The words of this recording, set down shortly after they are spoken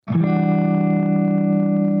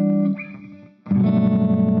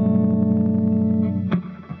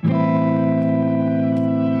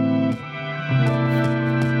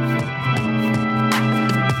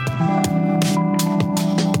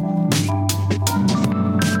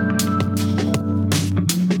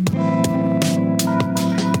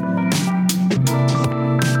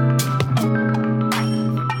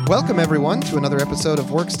Welcome, everyone, to another episode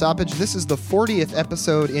of Work Stoppage. This is the 40th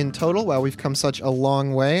episode in total. Wow, we've come such a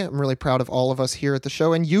long way. I'm really proud of all of us here at the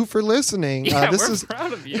show and you for listening. Yeah, we're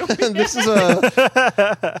proud of you. This is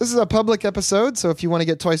a public episode, so if you want to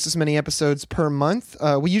get twice as many episodes per month,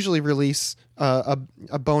 we usually release a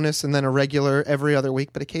bonus and then a regular every other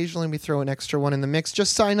week, but occasionally we throw an extra one in the mix.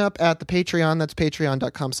 Just sign up at the Patreon. That's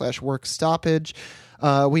patreon.com/workstoppage.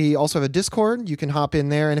 We also have a Discord. You can hop in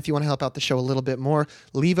there, and if you want to help out the show a little bit more,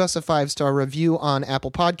 leave us a 5-star review on Apple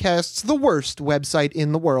Podcasts, the worst website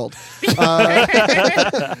in the world.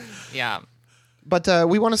 Yeah. But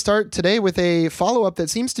we want to start today with a follow-up that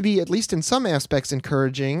seems to be, at least in some aspects,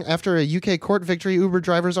 encouraging. After a UK court victory, Uber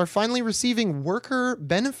drivers are finally receiving worker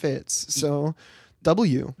benefits. So,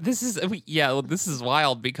 W. This is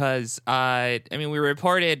wild because, we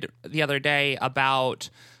reported the other day about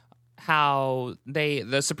how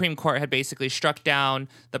the Supreme Court had basically struck down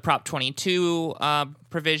the Prop 22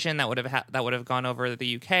 provision that would have gone over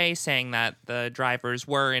the UK, saying that the drivers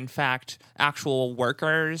were in fact actual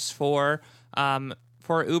workers for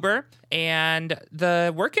Uber, and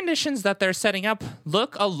the work conditions that they're setting up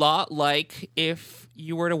look a lot like if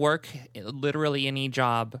you were to work literally any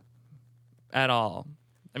job at all.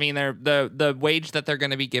 I mean, the wage that they're going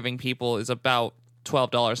to be giving people is about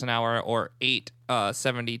 $12 an hour or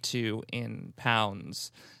 $8.72 in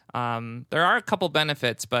pounds. There are a couple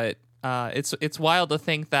benefits, but it's wild to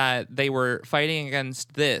think that they were fighting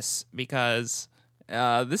against this because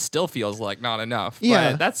this still feels like not enough.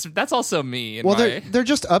 Yeah, but that's also me. They're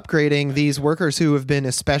just upgrading these workers who have been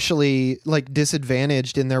especially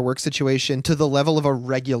disadvantaged in their work situation to the level of a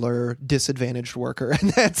regular disadvantaged worker,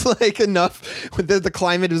 and that's enough. The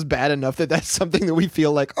climate is bad enough that's something that we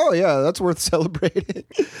feel like, oh yeah, that's worth celebrating.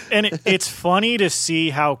 And it's funny to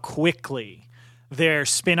see how quickly their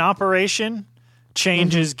spin operation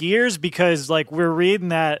changes gears, because we're reading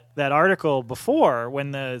that article before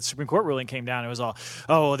when the Supreme Court ruling came down. It was all,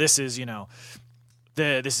 oh, this is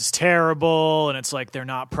this is terrible, and it's like they're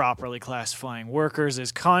not properly classifying workers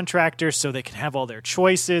as contractors so they can have all their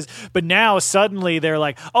choices. But now suddenly they're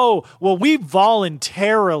like, oh, well, we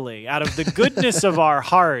voluntarily, out of the goodness of our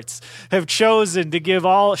hearts, have chosen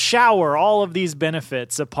to shower all of these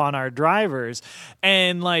benefits upon our drivers,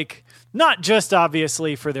 and not just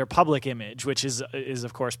obviously for their public image, which is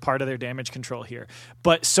of course part of their damage control here,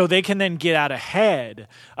 but so they can then get out ahead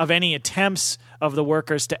of any attempts of the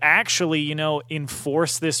workers to actually,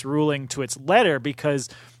 enforce this ruling to its letter. Because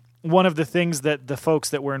one of the things that the folks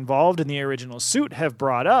that were involved in the original suit have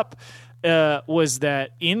brought up was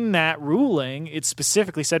that in that ruling, it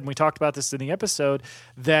specifically said, and we talked about this in the episode,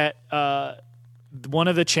 that one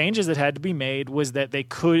of the changes that had to be made was that they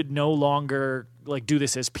could no longer do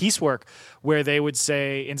this as piecework, where they would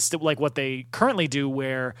say, instead, what they currently do,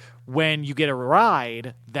 where when you get a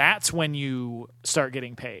ride, that's when you start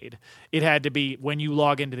getting paid. It had to be when you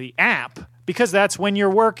log into the app, because that's when you're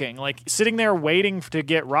working. Sitting there waiting to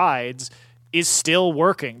get rides is still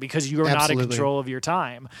working because you are not in control of your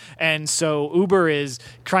time. And so Uber is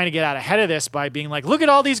trying to get out ahead of this by being like, look at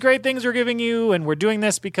all these great things we're giving you, and we're doing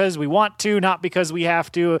this because we want to, not because we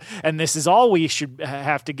have to, and this is all we should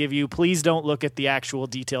have to give you. Please don't look at the actual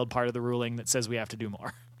detailed part of the ruling that says we have to do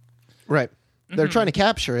more. Right. They're trying to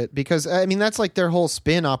capture it because, that's their whole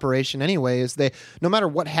spin operation anyway, is no matter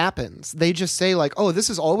what happens, they just say oh, this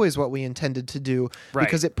is always what we intended to do, right?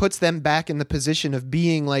 Because it puts them back in the position of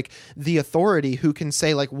being the authority who can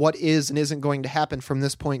say what is and isn't going to happen from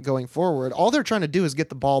this point going forward. All they're trying to do is get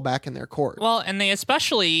the ball back in their court. Well, and they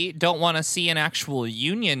especially don't want to see an actual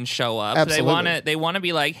union show up. Absolutely. They want to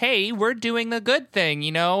be like, hey, we're doing the good thing,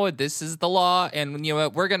 this is the law, and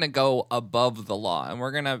we're going to go above the law, and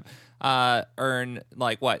we're going to earn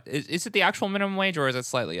what is it, the actual minimum wage, or is it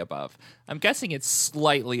slightly above? I'm guessing it's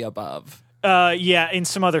slightly above. Yeah, in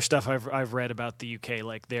some other stuff I've read about the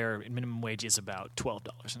UK, their minimum wage is about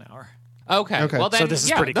 $12 an hour. Okay. Well, then, so this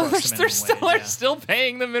is pretty close to minimum wage. They're still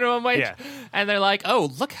paying the minimum wage, yeah. And they're like, oh,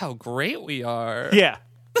 look how great we are. Yeah.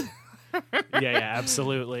 yeah,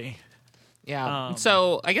 absolutely. Yeah.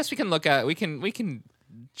 So I guess we can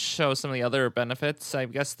show some of the other benefits. I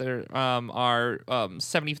guess there are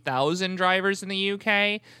 70,000 drivers in the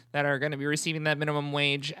UK that are going to be receiving that minimum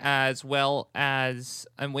wage, as well as,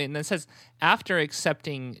 and it says after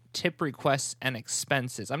accepting tip requests and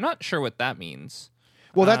expenses. I'm not sure what that means.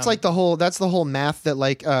 Well, that's like the whole math that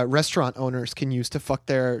like restaurant owners can use to fuck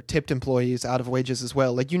their tipped employees out of wages as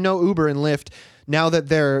well. Like, Uber and Lyft, now that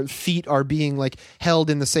their feet are being like held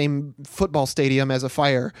in the same football stadium as a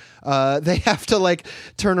fire, they have to like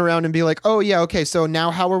turn around and be like, oh yeah, okay, so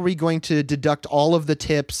now how are we going to deduct all of the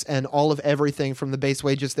tips and all of everything from the base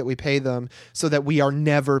wages that we pay them so that we are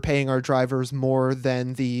never paying our drivers more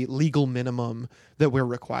than the legal minimum that we're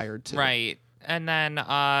required to? Right. And then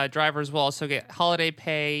drivers will also get holiday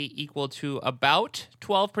pay equal to about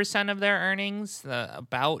 12% of their earnings.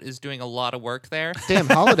 About is doing a lot of work there. Damn,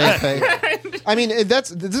 holiday pay. I mean,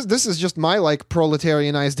 this is just my like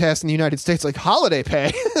proletarianized ass in the United States, like holiday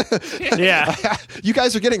pay. Yeah. You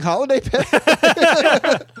guys are getting holiday pay?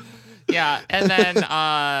 Yeah. And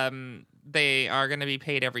then they are going to be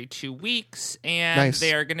paid every 2 weeks, and Nice.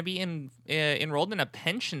 they are going to be enrolled in a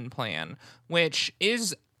pension plan, which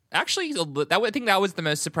is actually, I think that was the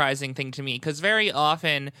most surprising thing to me, because very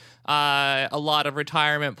often a lot of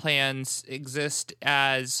retirement plans exist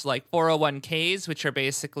as like 401ks, which are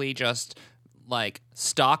basically just like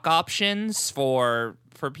stock options for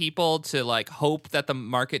people to like hope that the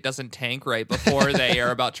market doesn't tank right before they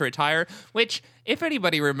are about to retire, which, if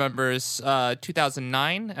anybody remembers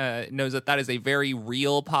 2009, knows that is a very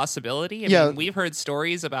real possibility. I mean, we've heard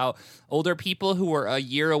stories about older people who were a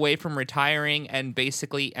year away from retiring and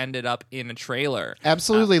basically ended up in a trailer.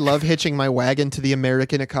 Absolutely love hitching my wagon to the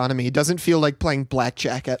American economy. It doesn't feel like playing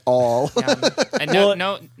blackjack at all. And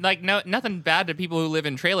nothing bad to people who live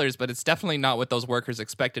in trailers, but it's definitely not what those workers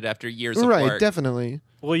expected after years of Right, work. definitely.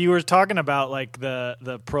 Well, you were talking about like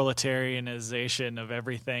the proletarianization of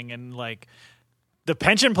everything, and like the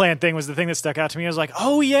pension plan thing was the thing that stuck out to me. I was like,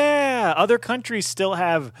 oh yeah, other countries still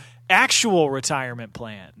have actual retirement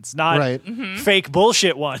plans, not Right. fake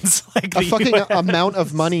bullshit ones. Like A the fucking US. amount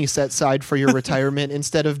of money set aside for your retirement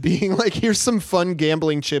instead of being like, here's some fun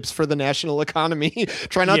gambling chips for the national economy.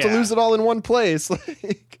 Try not to Yeah. lose it all in one place.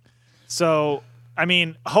 Like, So, I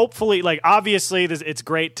mean, hopefully, like obviously, it's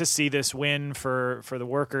great to see this win for the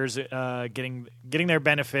workers getting their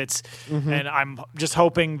benefits, and I'm just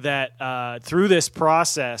hoping that through this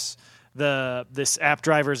process, this app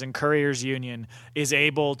drivers and couriers union is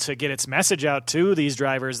able to get its message out to these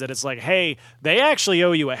drivers that it's like, hey, they actually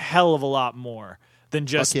owe you a hell of a lot more than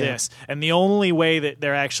just Fuck yeah. this, and the only way that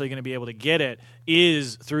they're actually going to be able to get it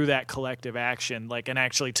is through that collective action, like, and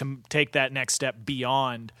actually to take that next step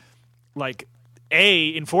beyond, like,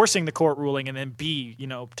 A, enforcing the court ruling, and then B,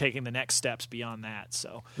 taking the next steps beyond that.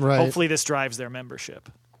 So Right. hopefully this drives their membership.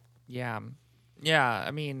 Yeah.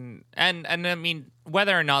 I mean, and I mean,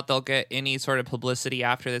 whether or not they'll get any sort of publicity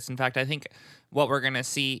after this, in fact, I think what we're going to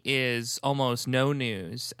see is almost no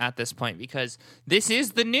news at this point, because this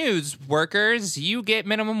is the news. Workers, you get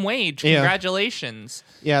minimum wage. Yeah. Congratulations.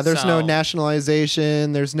 yeah, there's no So-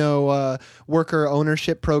 nationalization. There's no worker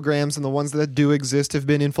ownership programs, and the ones that do exist have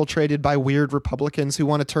been infiltrated by weird Republicans who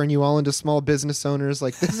want to turn you all into small business owners.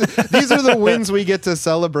 Like, these are the wins we get to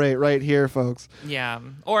celebrate right here, folks. Yeah,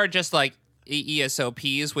 or just like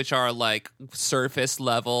ESOPs, which are like surface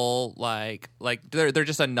level, like they're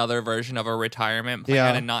just another version of a retirement plan,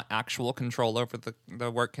 Yeah. and not actual control over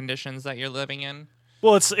the work conditions that you're living in.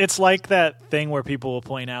 Well, it's like that thing where people will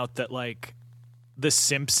point out that, like, The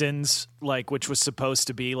Simpsons, like, which was supposed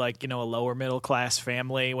to be like, a lower middle class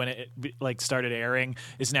family when it like started airing,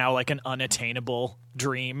 is now like an unattainable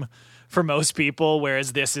dream for most people,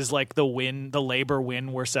 whereas this is like the labor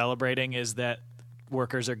win we're celebrating is that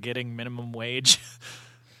workers are getting minimum wage.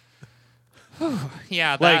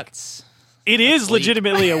 Yeah, Like- that's It is bleak.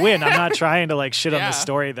 legitimately a win. I'm not trying to like shit on Yeah. the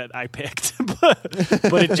story that I picked, but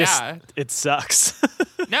it just Yeah. it sucks.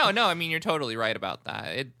 no. I mean, you're totally right about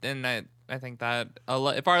that. I think that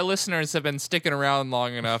if our listeners have been sticking around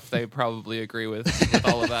long enough, they probably agree with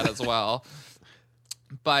all of that as well.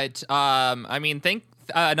 But I mean, think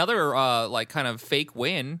another like kind of fake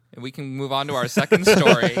win, and we can move on to our second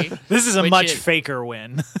story. This is a Which much is- faker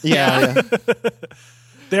win. Yeah.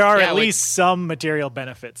 There are Yeah, at like- least some material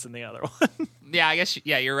benefits in the other one. Yeah, I guess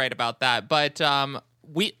you're right about that. But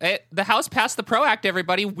the House passed the PRO Act.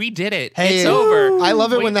 Everybody, we did it. Hey, It's over. I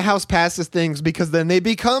love it Wait. when the House passes things because then they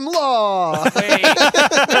become law. Wait.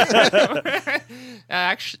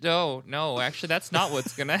 Actually, no. Actually, that's not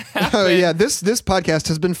what's gonna happen. Oh yeah, this podcast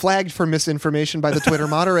has been flagged for misinformation by the Twitter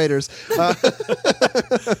moderators.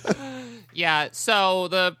 Yeah, so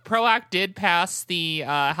the PRO Act did pass the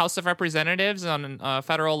House of Representatives on a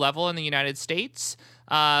federal level in the United States.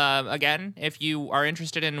 Again, if you are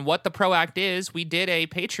interested in what the PRO Act is, we did a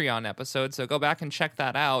Patreon episode, so go back and check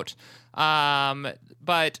that out.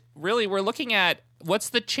 But really, we're looking at what's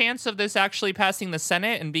the chance of this actually passing the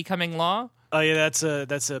Senate and becoming law? Oh yeah, that's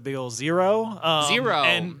a big old zero. Zero.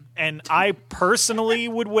 And I personally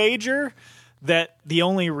would wager that the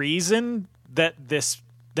only reason that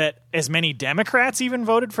as many Democrats even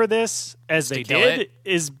voted for this as they did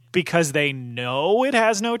is because they know it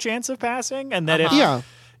has no chance of passing, and that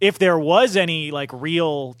if there was any like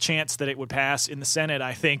real chance that it would pass in the Senate,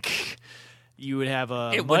 I think you would have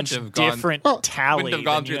a much different tally. Wouldn't have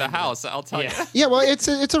gone through the House, I'll tell you. Yeah, well, it's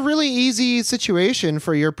a really easy situation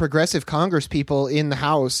for your progressive Congress people in the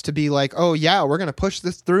House to be like, oh yeah, we're going to push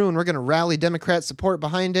this through and we're going to rally Democrat support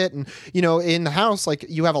behind it. And, you know, in the House, like,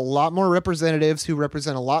 you have a lot more representatives who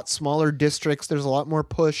represent a lot smaller districts. There's a lot more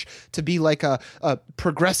push to be like a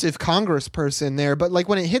progressive Congress person there. But like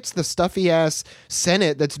when it hits the stuffy ass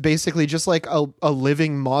Senate, that's basically just like a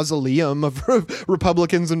living mausoleum of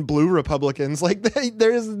Republicans and blue Republicans. Like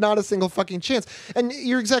there is not a single fucking chance. And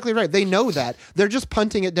you're exactly right. They know that. They're just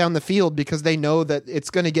punting it down the field because they know that it's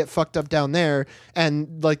going to get fucked up down there,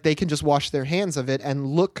 and like they can just wash their hands of it and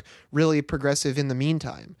look really progressive in the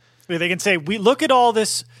meantime. They can say, we look at all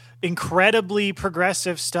this incredibly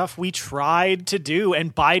progressive stuff we tried to do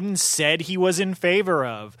and Biden said he was in favor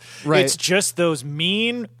of. Right. It's just those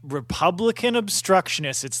mean Republican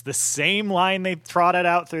obstructionists. It's the same line they trotted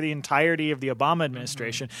out through the entirety of the Obama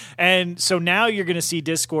administration. And so now you're going to see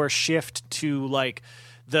discourse shift to like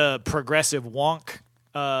the progressive wonk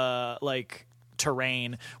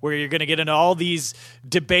terrain, where you're going to get into all these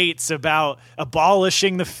debates about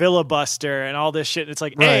abolishing the filibuster and all this shit. It's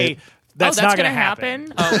like, right. A, that's not going to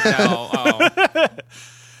happen. Oh, no.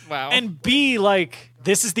 Wow. And B, like,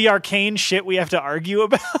 this is the arcane shit we have to argue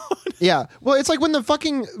about. Yeah. Well, it's like when the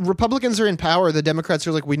fucking Republicans are in power, the Democrats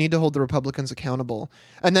are like, we need to hold the Republicans accountable.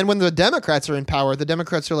 And then when the Democrats are in power, the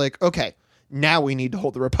Democrats are like, okay, now we need to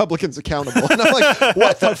hold the Republicans accountable. And I'm like,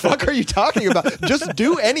 what the fuck are you talking about? Just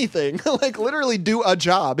do anything. Like, literally do a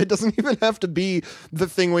job. It doesn't even have to be the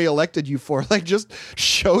thing we elected you for. Like, just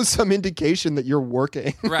show some indication that you're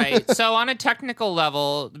working. Right. So on a technical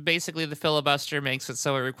level, basically the filibuster makes it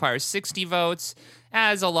so it requires 60 votes.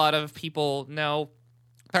 As a lot of people know,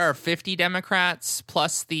 there are 50 Democrats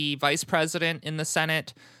plus the vice president in the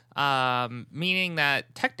Senate. Meaning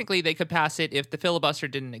that technically they could pass it if the filibuster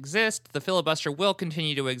didn't exist. The filibuster will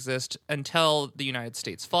continue to exist until the United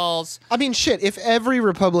States falls. I mean, shit, if every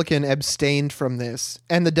Republican abstained from this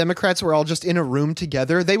and the Democrats were all just in a room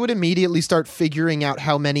together, they would immediately start figuring out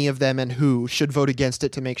how many of them and who should vote against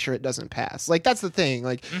it to make sure it doesn't pass. Like, that's the thing.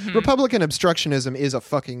 Like, Republican obstructionism is a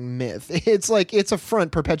fucking myth. It's like, it's a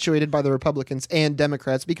front perpetuated by the Republicans and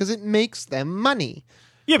Democrats because it makes them money.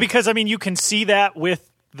 Yeah, because, I mean, you can see that with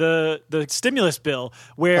the stimulus bill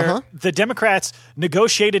where the Democrats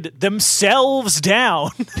negotiated themselves down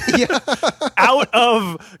out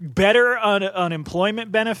of better unemployment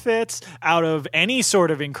benefits, out of any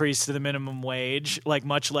sort of increase to the minimum wage, like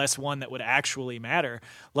much less one that would actually matter.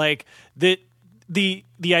 Like the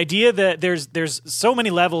idea that there's so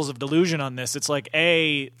many levels of delusion on this. It's like,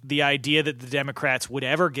 the idea that the Democrats would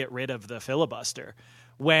ever get rid of the filibuster,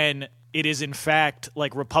 when it is in fact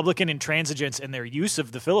like Republican intransigence and their use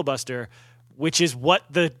of the filibuster, which is what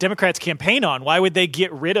the Democrats campaign on. Why would they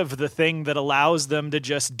get rid of the thing that allows them to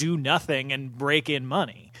just do nothing and break in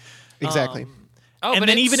money? Exactly. Oh, and but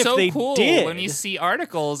then it's even so if they cool did, when you see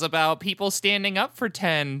articles about people standing up for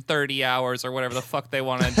 10, 30 hours or whatever the fuck they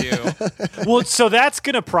want to do. Well, so that's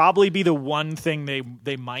going to probably be the one thing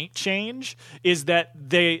they might change, is that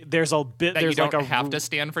there's a bit That there's you like don't a have to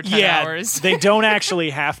stand for 10 hours. They don't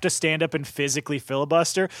actually have to stand up and physically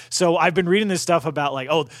filibuster. So I've been reading this stuff about like,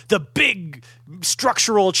 the big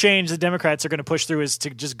structural change the Democrats are going to push through is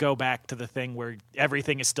to just go back to the thing where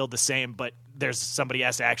everything is still the same, but there's somebody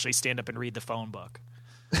has to actually stand up and read the phone book.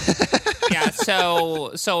 Yeah,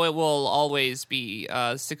 so it will always be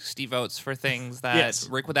 60 votes for things that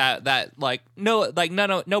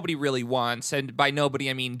nobody really wants, and by nobody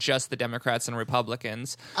I mean just the Democrats and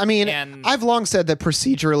Republicans. I mean, I've long said that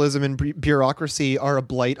proceduralism and bureaucracy are a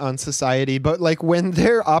blight on society, but like when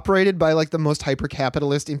they're operated by like the most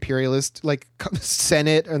hyper-capitalist, imperialist like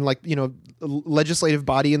Senate and like, you know, legislative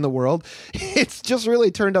body in the world, it's just really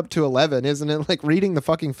turned up to 11, isn't it? Like reading the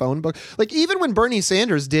fucking phone book. Like even when Bernie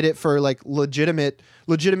Sanders did it for like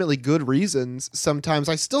legitimately good reasons, sometimes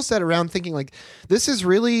I still sat around thinking like, this is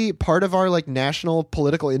really part of our like national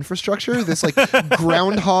political infrastructure, this like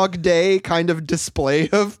Groundhog Day kind of display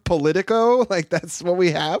of Politico. Like that's what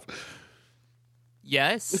we have.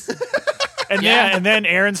 Yes. And and then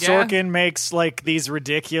Aaron Sorkin makes like these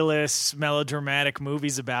ridiculous melodramatic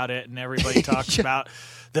movies about it, and everybody talks about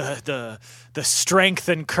the strength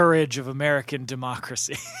and courage of American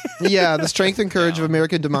democracy. Yeah, the strength and courage of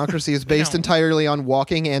American democracy is based entirely on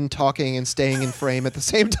walking and talking and staying in frame at the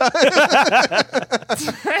same time.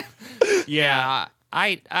 Yeah.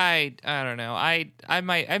 I don't know.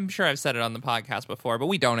 I'm sure I've said it on the podcast before, but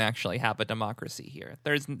we don't actually have a democracy here.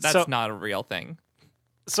 That's not a real thing.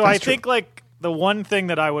 So I think like the one thing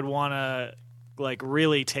that I would want to like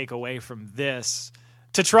really take away from this,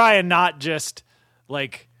 to try and not just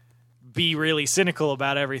like be really cynical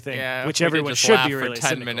about everything, which everyone should be really for 10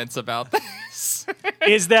 cynical minutes about this,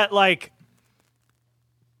 is that like,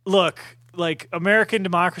 look, like American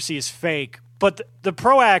democracy is fake, but the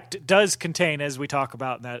PRO Act does contain, as we talk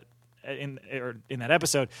about in that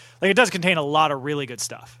episode, like it does contain a lot of really good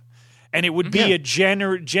stuff, and it would be a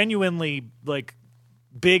genuinely like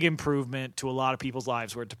big improvement to a lot of people's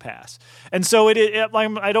lives were it to pass. And so I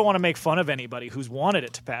don't want to make fun of anybody who's wanted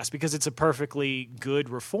it to pass because it's a perfectly good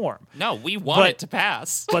reform. No, we want it to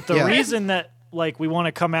pass. But the reason that like we want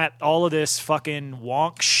to come at all of this fucking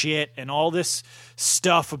wonk shit and all this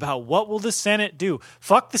stuff about what will the Senate do?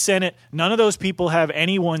 Fuck the Senate. None of those people have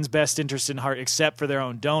anyone's best interest in heart except for their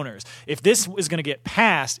own donors. If this is going to get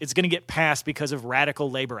passed, it's going to get passed because of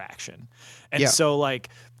radical labor action. And so like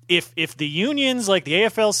if the unions like the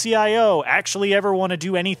AFL-CIO actually ever want to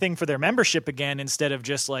do anything for their membership again instead of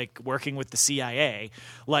just like working with the CIA,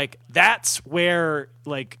 like that's where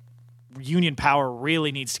like union power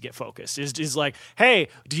really needs to get focused is like, hey,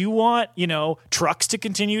 do you want, trucks to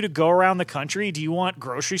continue to go around the country? Do you want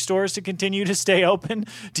grocery stores to continue to stay open?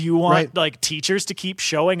 Do you want like teachers to keep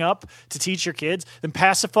showing up to teach your kids? Then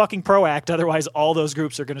pass a fucking PRO Act. Otherwise all those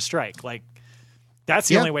groups are going to strike. Like that's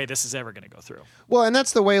the only way this is ever going to go through. Well, and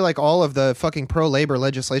that's the way like all of the fucking pro-labor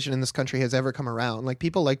legislation in this country has ever come around. Like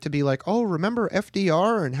people like to be like, oh, remember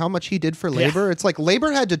FDR and how much he did for labor? It's like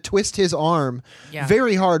labor had to twist his arm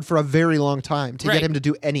very hard for a very long time to get him to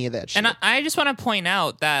do any of that shit. And I just want to point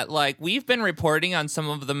out that like we've been reporting on some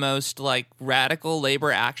of the most like radical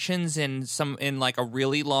labor actions in like a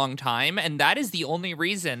really long time, and that is the only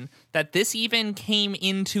reason that this even came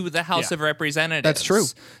into the House of Representatives. That's true.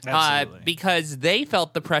 Because they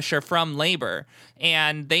felt the pressure from labor,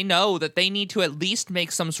 and they know that they need to at least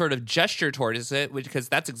make some sort of gesture towards it, because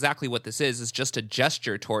that's exactly what this is just a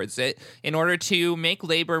gesture towards it, in order to make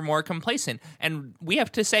labor more complacent. And we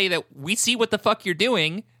have to say that we see what the fuck you're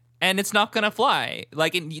doing, and it's not going to fly.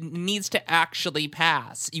 Like, it needs to actually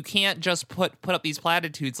pass. You can't just put up these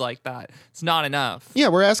platitudes like that. It's not enough. Yeah,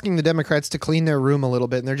 we're asking the Democrats to clean their room a little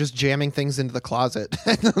bit, and they're just jamming things into the closet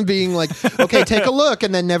and being like, okay, take a look,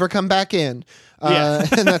 and then never come back in. And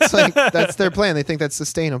that's their plan. They think that's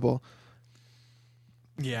sustainable.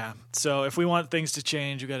 Yeah. So if we want things to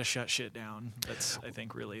change, we got to shut shit down. That's, I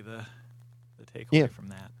think, really the takeaway from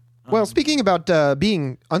that. Well, speaking about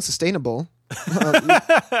being unsustainable,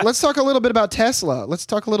 let's talk a little bit about Tesla. Let's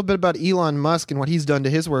talk a little bit about Elon Musk and what he's done to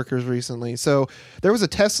his workers recently. So there was a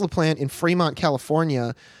Tesla plant in Fremont,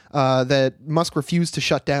 California, that Musk refused to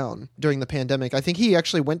shut down during the pandemic. I think he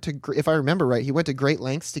actually went to, if I remember right, he went to great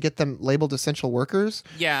lengths to get them labeled essential workers.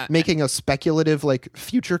 Yeah. Making a speculative like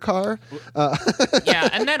future car. Yeah,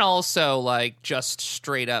 and then also like just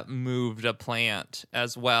straight up moved a plant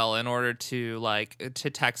as well in order to to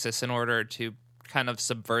Texas in order to kind of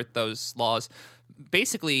subvert those laws,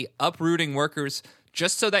 basically uprooting workers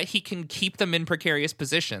just so that he can keep them in precarious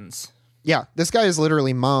positions. Yeah, this guy is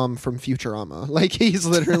literally Mom from Futurama. Like, he's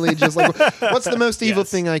literally just like, what's the most evil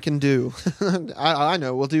thing I can do? I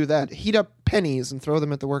know, we'll do that. Heat up pennies and throw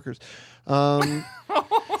them at the workers. I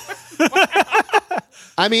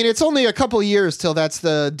mean, it's only a couple years till that's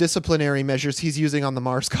the disciplinary measures he's using on the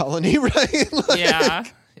Mars colony, right? Yeah.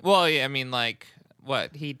 Well, yeah, I mean, like,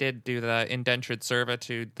 what? He did do the indentured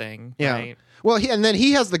servitude thing, right? Well, and then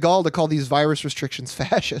he has the gall to call these virus restrictions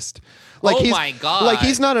fascist. Like, my God. Like,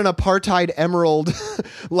 he's not an apartheid emerald,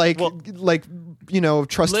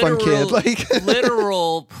 trust fund kid. Like,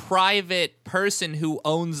 literal private person who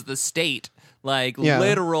owns the state. Like,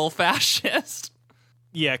 literal fascist.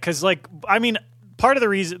 Yeah, because, like, I mean, part of the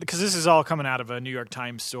reason, because this is all coming out of a New York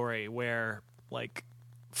Times story where, like,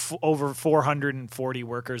 over 440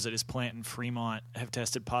 workers at his plant in Fremont have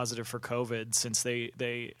tested positive for COVID since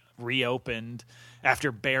they reopened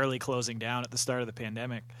after barely closing down at the start of the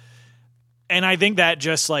pandemic. And I think that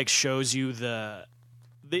just like shows you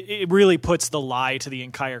it really puts the lie to the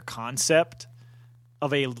entire concept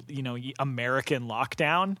of a American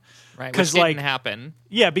lockdown, right? Which didn't happen.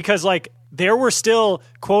 Yeah, because like there were still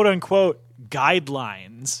quote unquote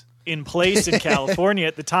guidelines in place in California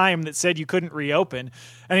at the time that said you couldn't reopen,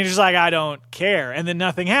 and he's just like, I don't care, and then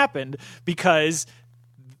nothing happened because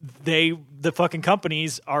the fucking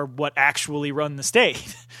companies are what actually run the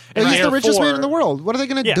state. And he's the richest man therefore- in the world. What are they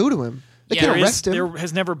going to Yeah. do to him? They Yeah. can't There arrest him. There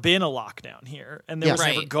has never been a lockdown here, and there Yeah. was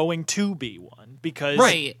never Right. going to be one because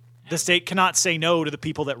Right. the state cannot say no to the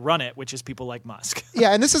people that run it, which is people like Musk.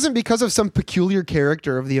 Yeah, and this isn't because of some peculiar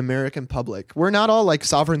character of the American public. We're not all like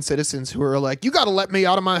sovereign citizens who are like, you got to let me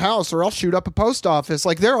out of my house or I'll shoot up a post office.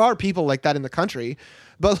 Like, there are people like that in the country,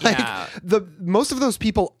 but like Yeah. most of those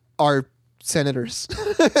people are senators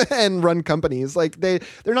and run companies. Like they're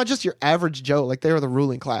not just your average Joe. Like, they are the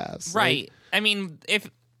ruling class. Right. I mean,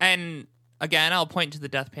 and again, I'll point to the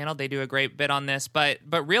Death Panel. They do a great bit on this, but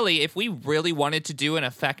really, if we really wanted to do an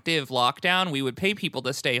effective lockdown, we would pay people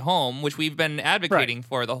to stay home, which we've been advocating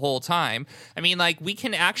for the whole time. I mean, like, we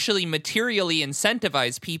can actually materially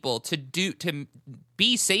incentivize people to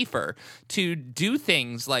be safer, to do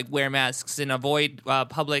things like wear masks and avoid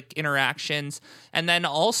public interactions, and then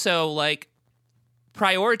also like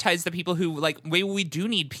prioritize the people who, like, we do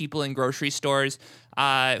need people in grocery stores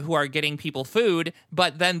who are getting people food,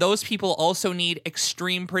 but then those people also need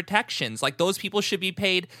extreme protections. Like, those people should be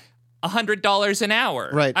paid $100 an hour.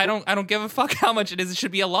 Right. I don't give a fuck how much it is. It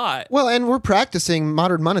should be a lot. Well, and we're practicing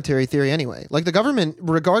modern monetary theory anyway. Like, the government,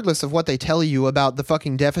 regardless of what they tell you about the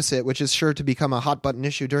fucking deficit, which is sure to become a hot button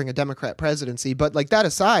issue during a Democrat presidency, but like that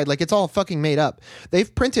aside, like, it's all fucking made up.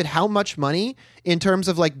 They've printed how much money in terms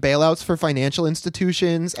of like bailouts for financial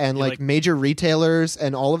institutions and like major retailers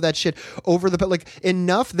and all of that shit but like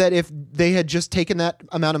enough that if they had just taken that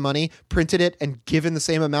amount of money, printed it, and given the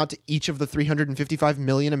same amount to each of the 355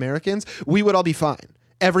 million Americans, we would all be fine.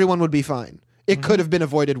 Everyone would be fine. It could have been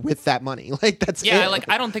avoided with that money. Like, that's Yeah, it. like,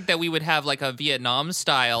 I don't think that we would have like a Vietnam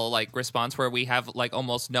style like response where we have like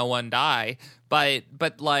almost no one die, but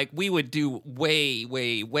like, we would do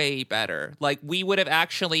way better. Like, we would have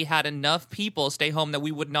actually had enough people stay home that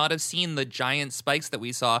we would not have seen the giant spikes that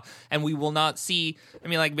we saw, and we will not see. I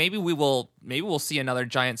mean, like, maybe we'll see another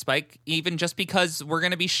giant spike, even just because we're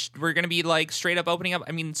gonna be like straight up opening up.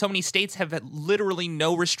 I mean, so many states have literally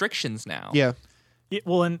no restrictions now. Yeah. Yeah,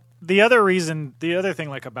 well, and the other thing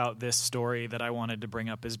like about this story that I wanted to bring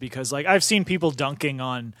up is because like I've seen people dunking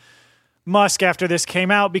on Musk after this came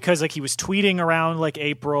out because like he was tweeting around like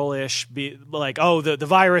April-ish, like, oh, the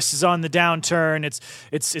virus is on the downturn.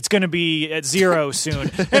 It's going to be at zero soon.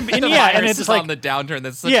 And The yeah, virus and it's is like on the downturn.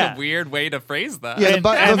 That's such Yeah. a weird way to phrase that. Yeah, And the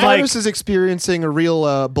like- virus is experiencing a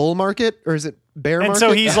real bull market, or is it bear market? and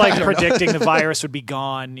so he's like predicting the virus would be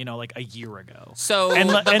gone, like a year ago. So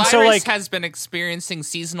And- the and virus so, like- has been experiencing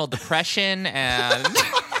seasonal depression and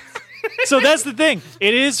So that's the thing.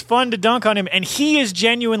 It is fun to dunk on him, and he is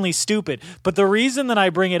genuinely stupid. But the reason that I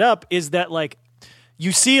bring it up is that, like,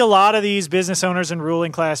 you see a lot of these business owners and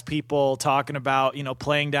ruling class people talking about,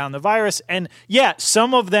 playing down the virus. And yeah,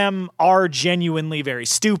 some of them are genuinely very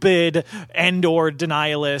stupid and or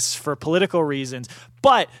denialists for political reasons.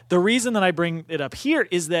 But the reason that I bring it up here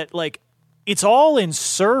is that, like, it's all in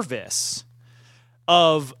service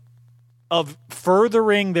of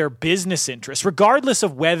furthering their business interests, regardless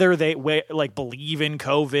of whether they believe in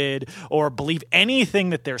COVID or believe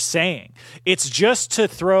anything that they're saying. It's just to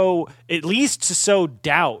at least to sow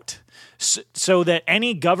doubt, so that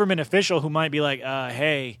any government official who might be like,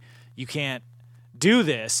 hey, you can't do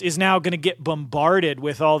this, is now going to get bombarded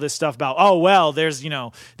with all this stuff about, oh, well, there's,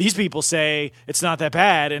 these people say it's not that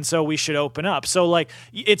bad, and so we should open up. So, like,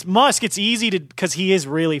 it's Musk. It's easy because he is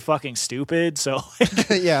really fucking stupid. So,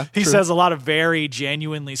 Yeah, he true. says a lot of very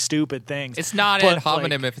genuinely stupid things. it's not But, ad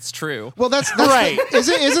hominem like- if it's true. Well, that's Right.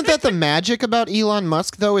 Isn't that the magic about Elon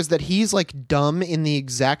Musk, though, is that he's like dumb in the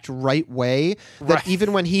exact right way, that Right.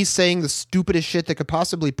 even when he's saying the stupidest shit that could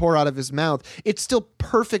possibly pour out of his mouth, it's still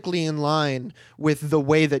perfectly in line with the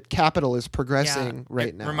way that capital is progressing right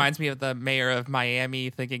it now. reminds me of the mayor of Miami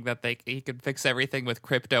thinking that he could fix everything with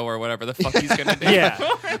crypto or whatever the fuck he's gonna do. Yeah,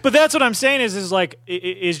 but that's what I'm saying is like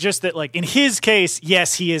is just that, like, in his case,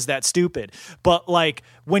 yes, he is that stupid. But like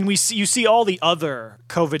when you see all the other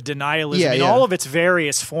COVID denialism in all of its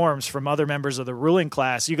various forms from other members of the ruling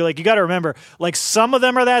class, you got to remember, like, some of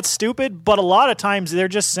them are that stupid, but a lot of times they're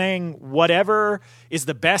just saying whatever is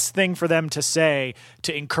the best thing for them to say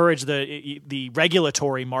to encourage the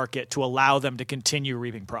regulatory market to allow them to continue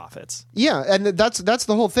reaping profits. Yeah, and that's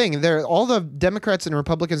the whole thing. All the Democrats and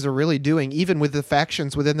Republicans are really doing, even with the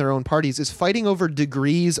factions within their own parties, is fighting over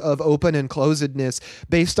degrees of open and closedness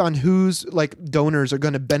based on whose like donors are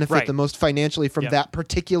going to benefit Right. the most financially from Yep. that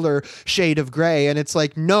particular shade of gray. And it's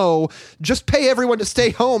like, no, just pay everyone to stay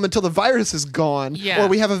home until the virus is gone, Yeah. or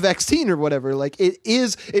we have a vaccine or whatever. Like, it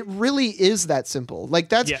really is that simple. real. Like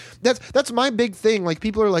that's my big thing. Like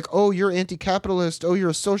people are like, oh, you're anti-capitalist. Oh, you're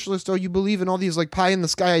a socialist. Oh, you believe in all these like pie in the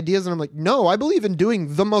sky ideas. And I'm like, no, I believe in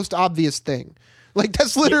doing the most obvious thing. Like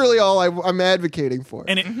that's literally all I'm advocating for.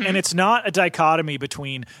 And it's not a dichotomy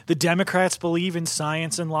between the Democrats believe in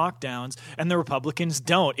science and lockdowns and the Republicans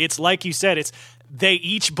don't. It's like you said, they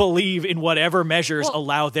each believe in whatever measures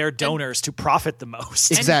allow their donors to profit the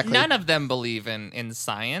most. Exactly. And none of them believe in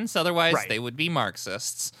science. Otherwise, they would be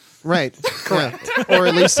Marxists. Right. Correct. Yeah. Or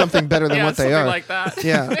at least something better than what they are. Like that.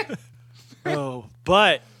 Yeah.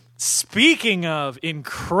 But speaking of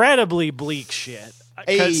incredibly bleak shit.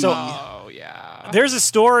 There's a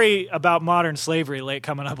story about modern slavery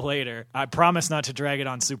coming up later. I promise not to drag it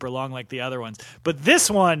on super long like the other ones. But this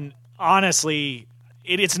one, honestly,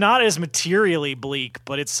 it's not as materially bleak,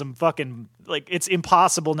 but it's some fucking, like, it's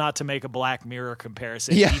impossible not to make a Black Mirror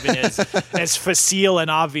comparison, even as facile and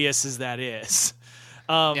obvious as that is.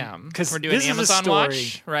 Because we're doing Amazon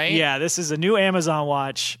Watch, right? Yeah, this is a new Amazon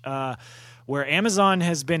Watch where Amazon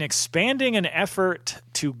has been expanding an effort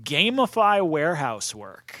to gamify warehouse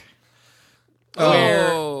work.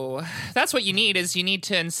 That's what you need to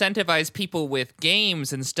incentivize people with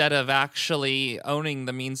games instead of actually owning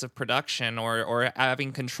the means of production or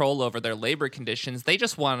having control over their labor conditions. They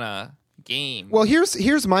just want a game. Well, here's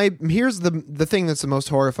the thing that's the most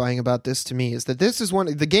horrifying about this to me is that this is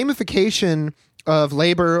the gamification of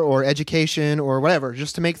labor or education or whatever,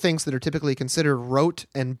 just to make things that are typically considered rote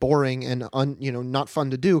and boring and not fun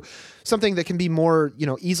to do, something that can be more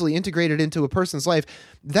easily integrated into a person's life.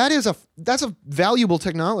 That's a valuable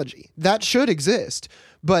technology that should exist,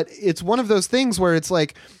 but it's one of those things where it's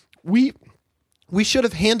like we should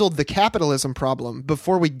have handled the capitalism problem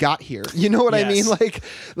before we got here. You know what I mean?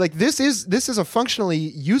 Like this is a functionally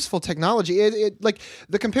useful technology. It like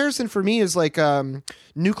the comparison for me is like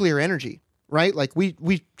nuclear energy. Right? Like we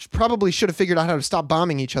probably should have figured out how to stop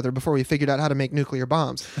bombing each other before we figured out how to make nuclear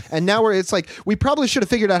bombs. And now it's like we probably should have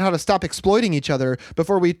figured out how to stop exploiting each other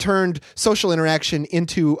before we turned social interaction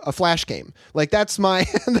into a flash game. Like that's my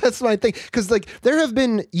thing. Because like there have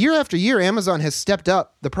been year after year, Amazon has stepped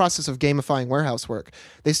up the process of gamifying warehouse work.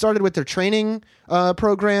 They started with their training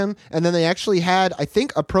program, and then they actually had, I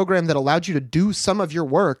think, a program that allowed you to do some of your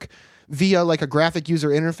work via like a graphic user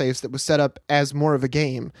interface that was set up as more of a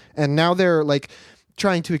game. And now they're like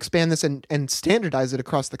trying to expand this and standardize it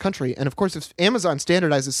across the country. And of course, if Amazon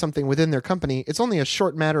standardizes something within their company, it's only a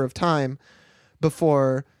short matter of time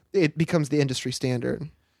before it becomes the industry standard.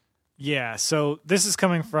 Yeah, so this is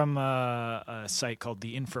coming from a site called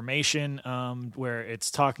The Information, where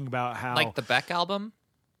it's talking about how... Like the Beck album?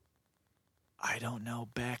 I don't know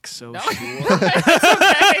Beck, so no. sure.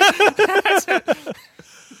 That's okay.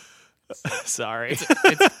 Sorry.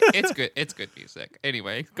 It's good. It's good music.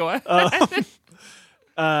 Anyway, go ahead.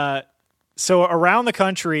 So around the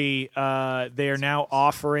country, they are now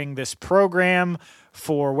offering this program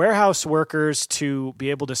for warehouse workers to be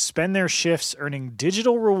able to spend their shifts earning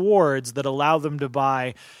digital rewards that allow them to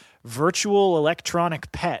buy virtual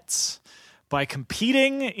electronic pets by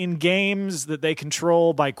competing in games that they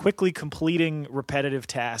control by quickly completing repetitive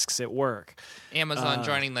tasks at work. Amazon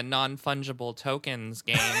joining the non-fungible tokens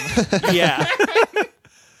game. Yeah.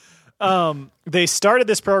 They started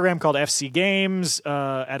this program called FC Games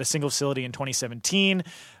at a single facility in 2017.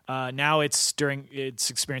 Now it's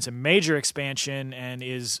experiencing a major expansion and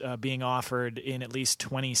is being offered in at least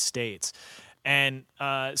 20 states. And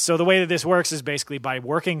so the way that this works is basically by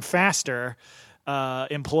working faster,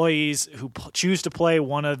 employees who choose to play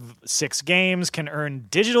one of 6 games can earn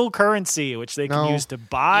digital currency, which they can use to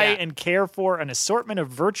buy and care for an assortment of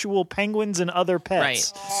virtual penguins and other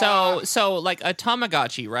pets. Right. So like a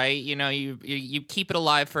Tamagotchi, right? You keep it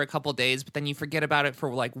alive for a couple days, but then you forget about it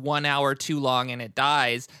for like 1 hour too long and it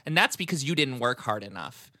dies, and that's because you didn't work hard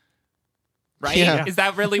enough. Right? Yeah. Is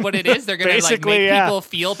that really what it is? They're going to like make people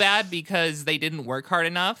feel bad because they didn't work hard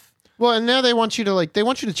enough? Well, and now they want you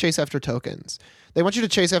to chase after tokens. They want you to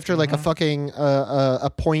chase after like a fucking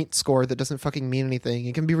a point score that doesn't fucking mean anything.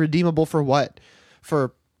 It can be redeemable for what?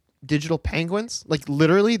 For digital penguins? Like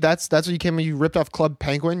literally, that's what you came when you ripped off Club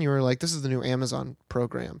Penguin. You were like, this is the new Amazon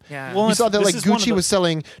program. Yeah. Well, you saw that like Gucci was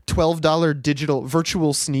selling $12 digital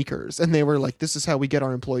virtual sneakers, and they were like, this is how we get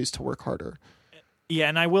our employees to work harder. Yeah,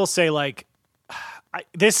 and I will say like.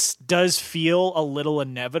 This does feel a little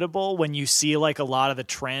inevitable when you see like a lot of the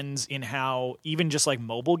trends in how even just like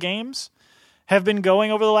mobile games have been going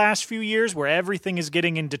over the last few years, where everything is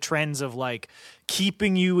getting into trends of like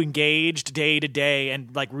keeping you engaged day to day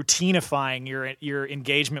and like routinifying your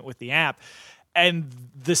engagement with the app. And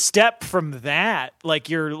the step from that, like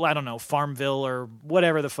I don't know, Farmville or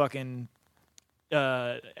whatever the fucking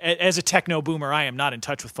as a techno boomer, I am not in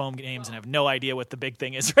touch with phone games and have no idea what the big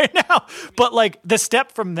thing is right now. But like the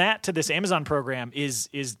step from that to this Amazon program is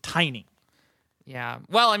tiny. Yeah.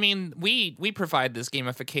 Well, I mean, we provide this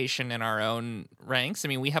gamification in our own ranks. I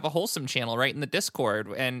mean, we have a wholesome channel right in the Discord,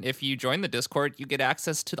 and if you join the Discord, you get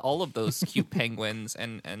access to all of those cute penguins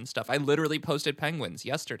and stuff. I literally posted penguins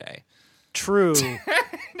yesterday. True.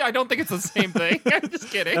 I don't think it's the same thing. I'm just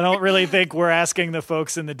kidding. I don't really think we're asking the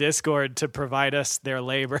folks in the Discord to provide us their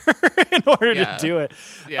labor in order to do it.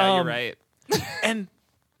 Yeah, you're right. And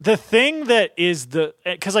the thing that is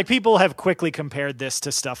because like people have quickly compared this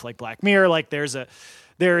to stuff like Black Mirror. Like there is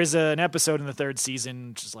an episode in the 3rd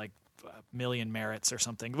season, which is like Million Merits or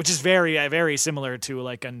something, which is very, very similar to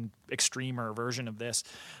like an extremer version of this.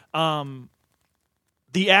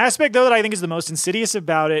 The aspect, though, that I think is the most insidious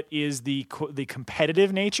about it is the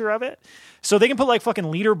competitive nature of it. So they can put like fucking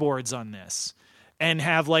leaderboards on this and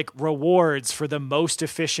have like rewards for the most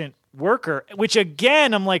efficient worker, which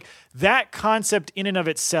again, I'm like, that concept in and of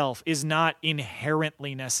itself is not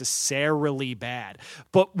inherently necessarily bad.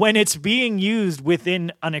 But when it's being used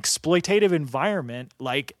within an exploitative environment,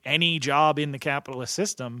 like any job in the capitalist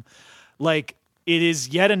system, like it is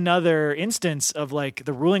yet another instance of like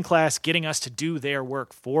the ruling class getting us to do their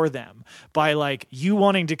work for them by like you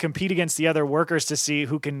wanting to compete against the other workers to see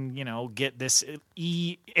who can, get this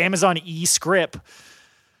Amazon script.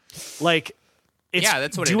 Like it's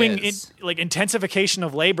that's what doing it is. Like intensification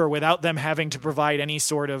of labor without them having to provide any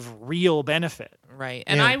sort of real benefit. Right.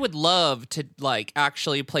 And I would love to like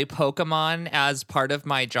actually play Pokemon as part of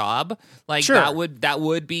my job. Like sure. that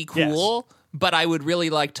would be cool. Yes. But I would really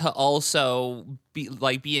like to also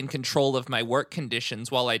be in control of my work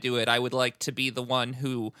conditions while I do it. I would like to be the one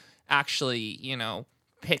who actually,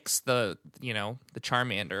 picks the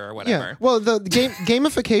Charmander or whatever. Yeah. Well, the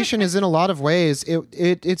gamification is in a lot of ways.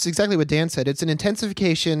 It's exactly what Dan said. It's an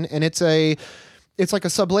intensification, and it's like a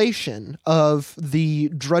sublation of the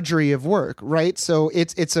drudgery of work, right? So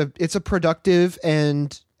it's a productive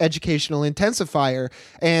and educational intensifier,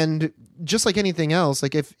 and just like anything else,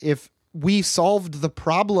 like if we solved the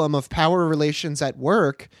problem of power relations at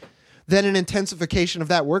work, then an intensification of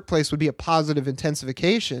that workplace would be a positive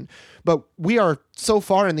intensification. But we are so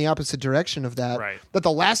far in the opposite direction of that, right, that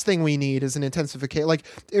the last thing we need is an intensification. Like,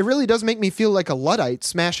 it really does make me feel like a Luddite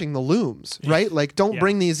smashing the looms, right? Like, don't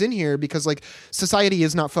bring these in here because, like, society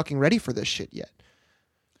is not fucking ready for this shit yet.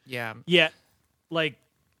 Yeah. Yeah. Like,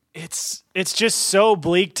 it's just so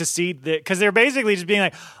bleak to see that, because they're basically just being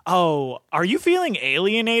like, oh, are you feeling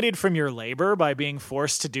alienated from your labor by being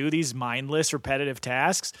forced to do these mindless, repetitive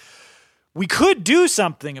tasks? We could do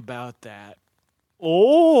something about that.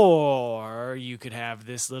 Or you could have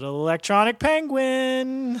this little electronic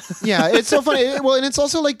penguin. Yeah, it's so funny. And it's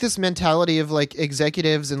also like this mentality of like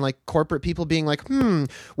executives and like corporate people being like,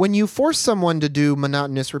 when you force someone to do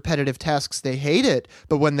monotonous, repetitive tasks, they hate it.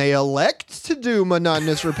 But when they elect to do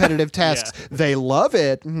monotonous, repetitive tasks, they love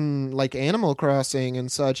it. Like Animal Crossing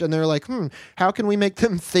and such. And they're like, how can we make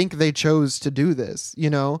them think they chose to do this?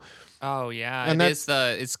 Oh yeah, and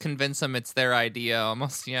it's convince them it's their idea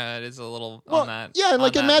almost. Yeah, it is a little on that. Yeah, and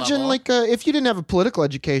like imagine level. like if you didn't have a political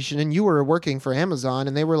education and you were working for Amazon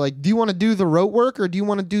and they were like, "Do you want to do the rote work or do you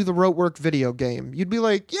want to do the rote work video game?" You'd be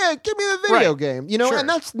like, "Yeah, give me the video game." Sure. And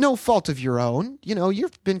that's no fault of your own.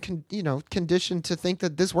 You've been conditioned to think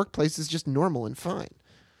that this workplace is just normal and fine.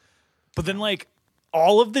 But then like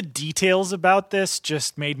all of the details about this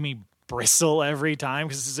just made me bristle every time,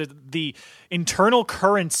 because the internal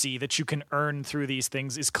currency that you can earn through these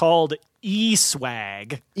things is called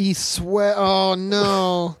e-swag. E-swag. Oh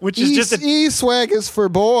no. Which is just e-swag is for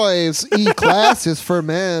boys. E-class is for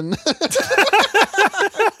men.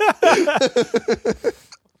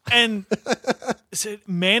 And so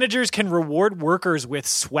managers can reward workers with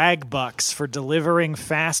swag bucks for delivering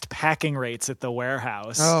fast packing rates at the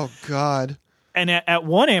warehouse. Oh God. And at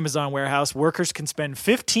one Amazon warehouse, workers can spend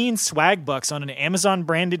 15 swag bucks on an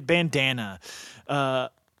Amazon-branded bandana. I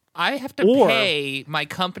have to pay my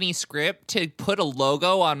company script to put a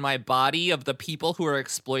logo on my body of the people who are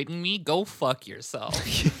exploiting me. Go fuck yourself.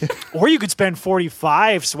 Or you could spend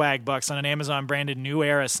 45 swag bucks on an Amazon-branded New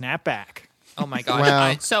Era snapback. Oh my gosh.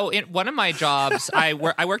 Wow. So in one of my jobs, I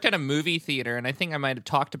worked at a movie theater, and I think I might have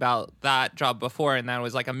talked about that job before, and that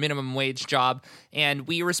was like a minimum wage job. And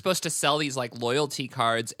we were supposed to sell these like loyalty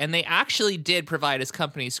cards, and they actually did provide us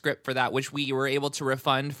company script for that, which we were able to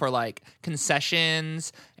refund for like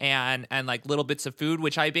concessions and like little bits of food,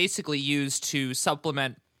 which I basically used to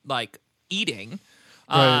supplement like eating.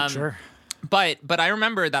 Right, sure. But I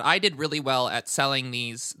remember that I did really well at selling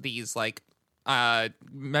these like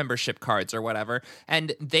membership cards or whatever,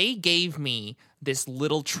 and they gave me this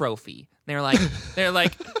little trophy. They're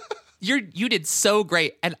like, you did so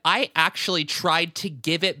great, and I actually tried to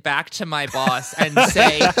give it back to my boss and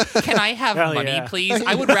say, "Can I have money, please?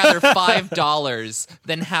 I would rather $5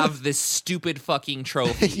 than have this stupid fucking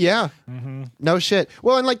trophy." Yeah. No shit.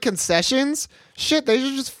 Well, and like concessions, shit, they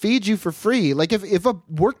should just feed you for free. Like if a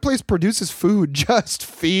workplace produces food, just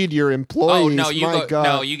feed your employees. Oh no,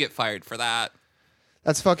 God. you get fired for that.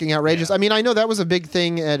 That's fucking outrageous. Yeah. I mean, I know that was a big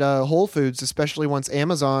thing at Whole Foods, especially once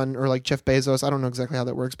Amazon or like Jeff Bezos, I don't know exactly how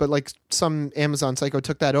that works, but like some Amazon psycho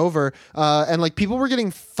took that over. And like people were getting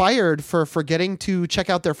fired for forgetting to check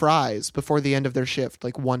out their fries before the end of their shift,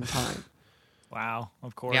 like one time. Wow,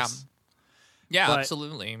 of course. Yeah, But-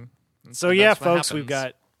 absolutely. So That's yeah, what folks,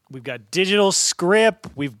 happens. we've got digital script,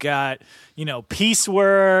 we've got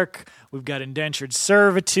piecework, we've got indentured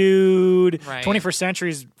servitude. Right. 21st century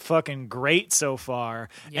is fucking great so far,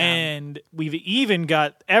 Yeah. and we've even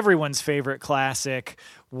got everyone's favorite classic: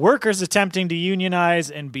 workers attempting to unionize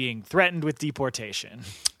and being threatened with deportation.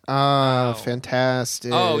 Oh,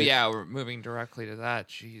 fantastic. Oh yeah, we're moving directly to that.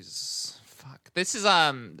 Jeez, fuck. This is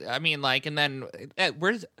I mean, like, and then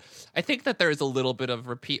I think that there is a little bit of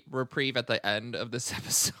reprieve at the end of this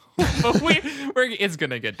episode, but it's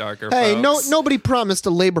gonna get darker. Hey, folks. nobody promised a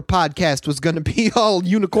labor podcast was going to be all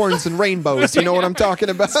unicorns and rainbows. You know what I'm talking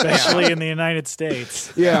about? Especially in the United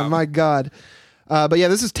States. Yeah, my God. But yeah,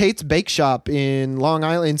 this is Tate's Bake Shop in Long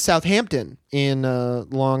Island, in Southampton, in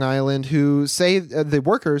Long Island, who say the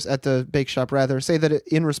workers at the bake shop say that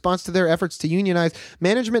in response to their efforts to unionize,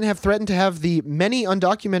 management have threatened to have the many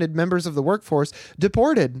undocumented members of the workforce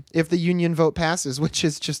deported if the union vote passes. Which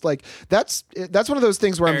is just like that's one of those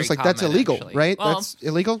things where I'm Very just like, that's common, illegal, actually. right? Well, That's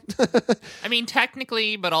illegal. I mean,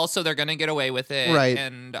 technically, but also they're gonna get away with it, Right.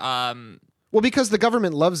 And Well, because the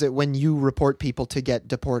government loves it when you report people to get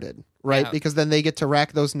deported, right? Yeah. Because then they get to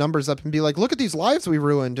rack those numbers up and be like, look at these lives we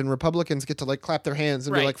ruined. And Republicans get to like clap their hands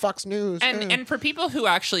and be Right. like, Fox News. And for people who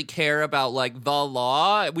actually care about like the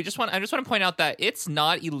law, I just want to point out that it's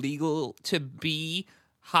not illegal to be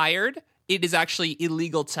hired. It is actually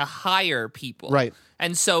illegal to hire people. Right.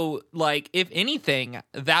 And so, like, if anything,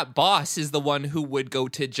 that boss is the one who would go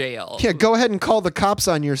to jail. Yeah, go ahead and call the cops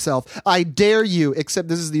on yourself. I dare you, except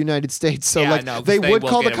this is the United States. So, Yeah, like, no, 'cause they they would will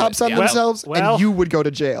call the get cops away- on yeah. themselves Well- and you would go to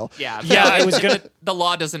jail. Yeah. Yeah, I was gonna- The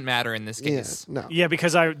law doesn't matter in this Yeah, case. no. Yeah,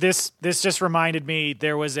 because this just reminded me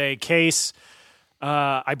there was a case,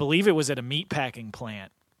 I believe it was at a meatpacking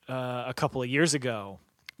plant a couple of years ago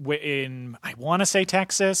in, I want to say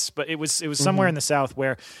Texas, but it was somewhere in the South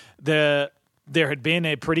where there had been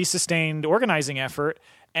a pretty sustained organizing effort,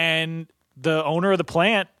 and the owner of the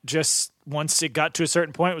plant just, once it got to a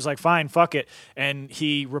certain point, was like, fine, fuck it, and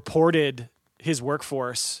he reported his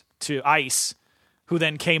workforce to ICE, who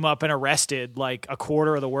then came up and arrested like a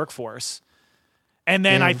quarter of the workforce. And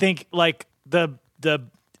then I think like the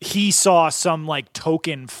he saw some like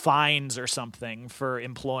token fines or something for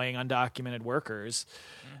employing undocumented workers.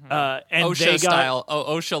 And OSHA they got, style,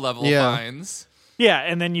 OSHA level Yeah. fines. yeah,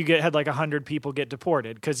 and then had like 100 people get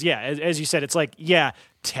deported because as you said, it's like, yeah,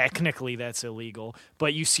 technically that's illegal,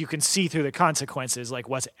 but you can see through the consequences like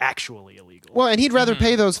what's actually illegal. Well, and he'd rather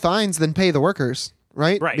pay those fines than pay the workers,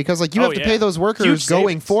 right? Right. Because, like, you Oh, have to yeah. pay those workers Huge going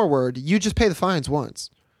savings. forward. You just pay the fines once.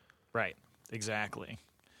 Right. Exactly.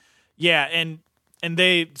 Yeah, and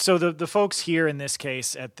the folks here in this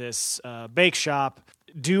case at this bake shop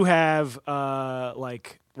do have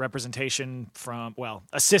like representation from, well,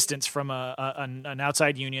 assistance from an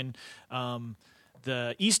outside union,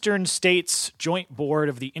 the Eastern States Joint Board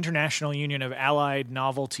of the International Union of Allied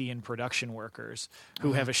Novelty and Production Workers,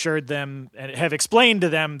 who have assured them and have explained to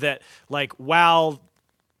them that, like, while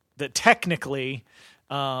that technically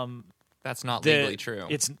That's not the- legally true.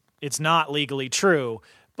 It's not legally true,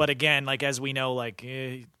 but again, like as we know, like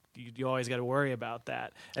you always got to worry about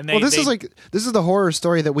that. And This is the horror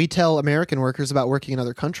story that we tell American workers about working in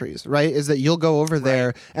other countries, right? Is that you'll go over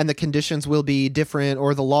there and the conditions will be different,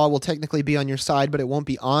 or the law will technically be on your side, but it won't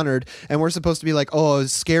be honored. And we're supposed to be like, oh,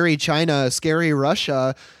 scary China, scary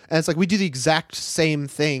Russia. And it's like we do the exact same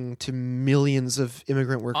thing to millions of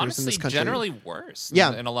immigrant workers in Honestly, this country. generally worse.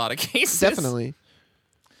 Yeah. In a lot of cases. Definitely.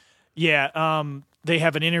 Yeah, they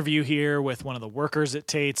have an interview here with one of the workers at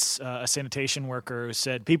Tate's, a sanitation worker who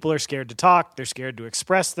said, people are scared to talk. They're scared to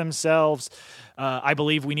express themselves. I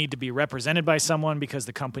believe we need to be represented by someone because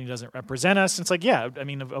the company doesn't represent us. And it's like, yeah, I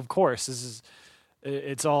mean, of course,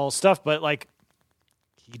 it's all stuff. But like,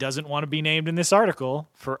 he doesn't want to be named in this article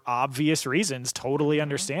for obvious reasons, totally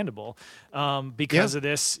understandable, because of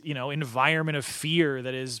this, environment of fear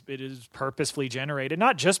that it is purposefully generated,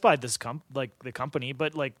 not just by this the company,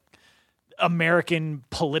 but like American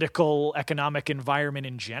political economic environment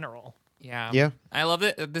in general. Yeah. I love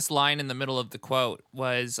it. This line in the middle of the quote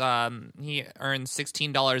was he earns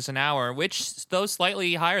 $16 an hour, which, though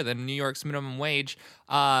slightly higher than New York's minimum wage,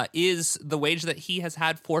 is the wage that he has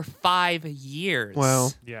had for 5 years. Wow.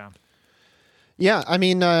 Yeah. Yeah, I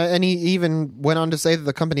mean, and he even went on to say that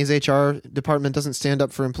the company's HR department doesn't stand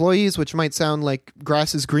up for employees, which might sound like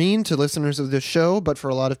grass is green to listeners of this show, but for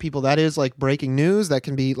a lot of people, that is like breaking news. That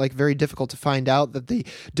can be like very difficult to find out that the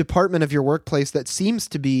department of your workplace that seems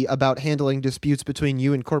to be about handling disputes between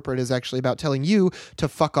you and corporate is actually about telling you to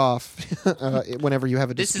fuck off whenever you have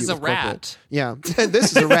a dispute. This is a with corporate. rat. Yeah,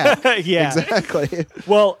 this is a rat. Yeah, exactly.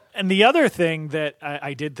 Well, and the other thing that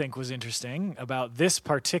I did think was interesting about this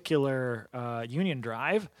particular union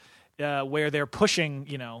drive, where they're pushing,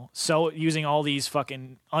 so using all these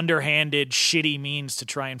fucking underhanded, shitty means to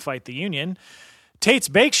try and fight the union. Tate's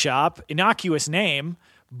Bake Shop, innocuous name,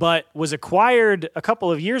 but was acquired a couple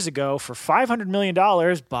of years ago for $500 million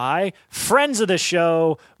by friends of the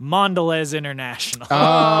show, Mondelez International.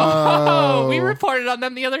 Oh, we reported on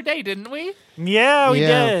them the other day, didn't we? Yeah, we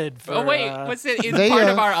did. Oh, wait, was it part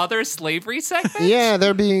of our other slavery segment? Yeah, they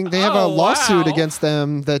have a lawsuit wow. against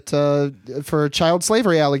them that for child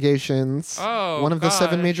slavery allegations. Oh, one of the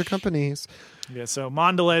 7 gosh. major companies. Yeah, so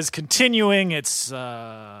Mondelez continuing its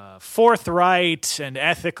forthright and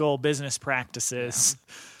ethical business practices.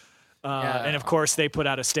 And of course, they put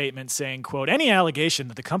out a statement saying, quote, "Any allegation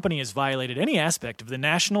that the company has violated any aspect of the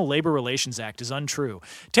National Labor Relations Act is untrue.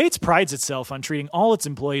 Tate's prides itself on treating all its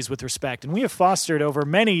employees with respect, and we have fostered over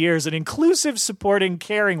many years an inclusive, supporting,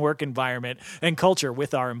 caring work environment and culture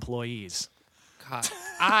with our employees." God.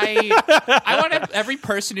 I want every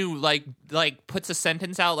person who like puts a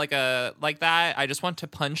sentence out like that. I just want to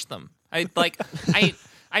punch them. I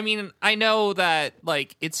mean, I know that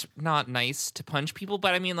like it's not nice to punch people,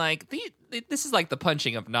 but I mean like this is like the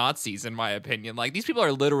punching of Nazis in my opinion. Like these people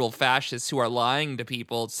are literal fascists who are lying to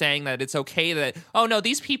people, saying that it's okay that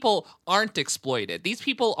these people aren't exploited. These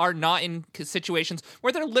people are not in situations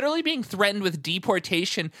where they're literally being threatened with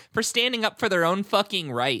deportation for standing up for their own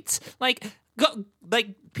fucking rights.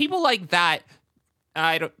 People like that.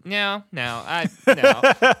 I don't. No. Yeah, but Gonna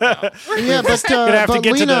have to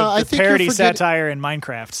get Lena, to I the think parody you're forgetting. satire in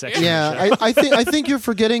Minecraft section. Yeah, I think you're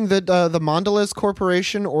forgetting that the Mondelez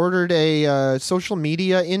Corporation ordered a social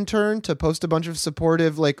media intern to post a bunch of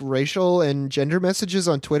supportive like racial and gender messages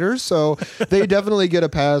on Twitter, so they definitely get a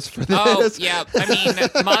pass for this. Oh, yeah. I mean,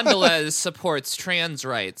 Mondelez supports trans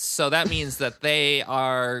rights, so that means that they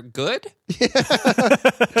are good? Do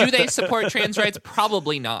they support trans rights?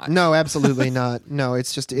 Probably not. No, absolutely not. No,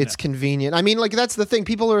 it's just it's convenient. I mean, like that's the thing.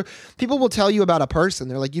 People will tell you about a person.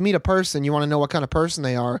 They're like, you meet a person, you want to know what kind of person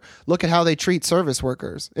they are. Look at how they treat service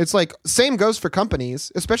workers. It's like same goes for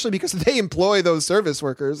companies, especially because they employ those service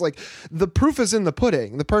workers. Like the proof is in the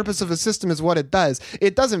pudding. The purpose of a system is what it does.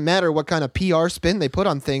 It doesn't matter what kind of PR spin they put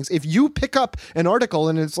on things. If you pick up an article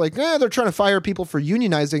and it's like, they're trying to fire people for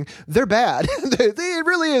unionizing, they're bad. It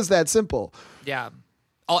really is that simple. Yeah.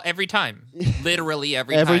 Every time. Literally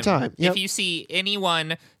every time. Yep. If you see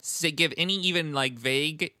anyone give any even like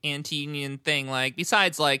vague anti-union thing, like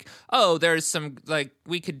besides like, there's some like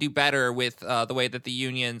we could do better with the way that the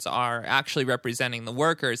unions are actually representing the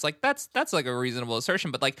workers, like that's like a reasonable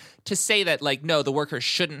assertion. But like to say that like no, the workers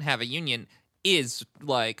shouldn't have a union is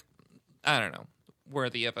like, I don't know,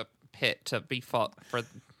 worthy of a pit to be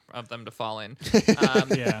of them to fall in.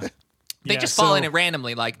 They just fall in it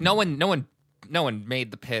randomly. Like no one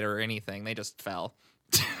made the pit or anything. They just fell.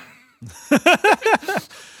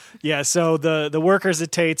 Yeah, so the workers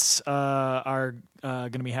at Tate's are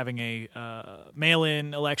going to be having a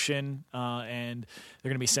mail-in election, and they're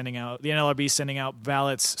going to be sending out, the NLRB is sending out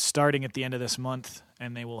ballots starting at the end of this month,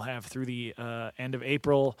 and they will have through the end of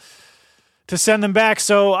April to send them back.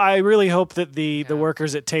 So I really hope that the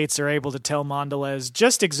workers at Tate's are able to tell Mondelez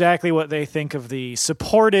just exactly what they think of the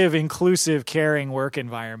supportive, inclusive, caring work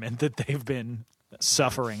environment that they've been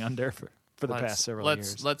suffering under for the past several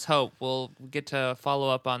years. Let's hope. We'll get to follow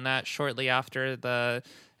up on that shortly after the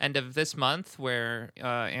end of this month, where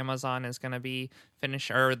Amazon is going to be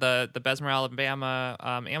or the Bessemer, Alabama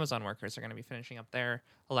Amazon workers are going to be finishing up their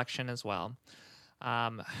election as well.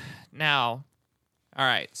 Now, all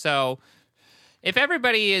right, so if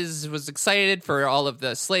everybody was excited for all of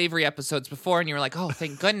the slavery episodes before, and you were like, oh,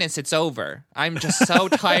 thank goodness it's over. I'm just so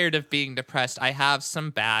tired of being depressed. I have some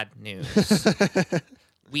bad news.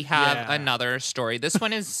 we have Yeah. another story. This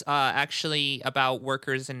one is actually about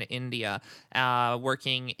workers in India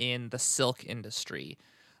working in the silk industry.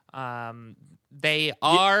 They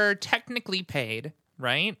are technically paid,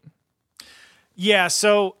 right? Yeah,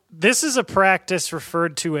 so this is a practice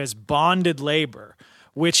referred to as bonded labor,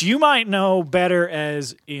 which you might know better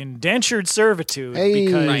as indentured servitude, Hey.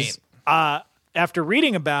 because after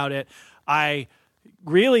reading about it, I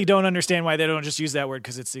really don't understand why they don't just use that word,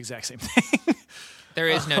 because it's the exact same thing. There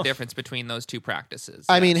is no difference between those two practices.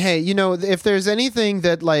 I mean, hey, if there's anything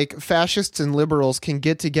that like fascists and liberals can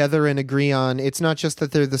get together and agree on, it's not just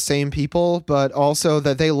that they're the same people, but also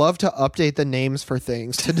that they love to update the names for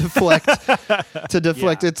things to deflect. Yeah.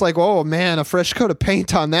 It's like, oh man, a fresh coat of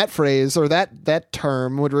paint on that phrase or that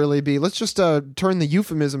term would really be. Let's just turn the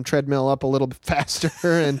euphemism treadmill up a little bit faster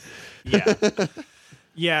and. Yeah.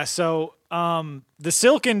 Yeah, so the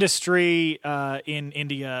silk industry in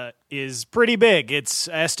India is pretty big. It's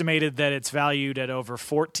estimated that it's valued at over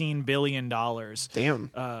 $14 billion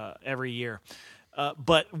Damn. every year.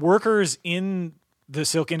 But workers in the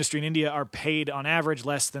silk industry in India are paid on average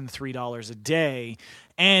less than $3 a day.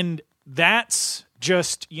 And that's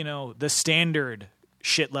just, the standard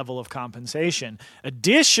shit level of compensation.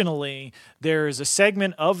 Additionally, there's a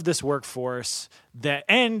segment of this workforce that,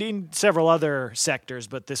 and in several other sectors,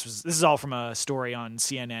 but this is all from a story on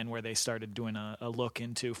CNN where they started doing a look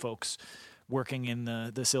into folks working in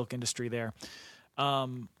the silk industry there.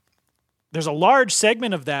 There's a large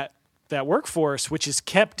segment of that workforce which is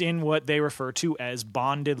kept in what they refer to as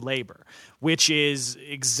bonded labor, which is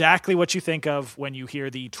exactly what you think of when you hear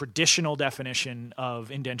the traditional definition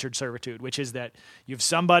of indentured servitude, which is that you have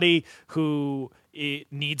somebody who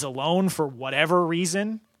needs a loan for whatever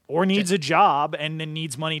reason or needs a job and then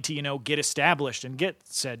needs money to, get established and get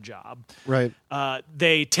said job. Right.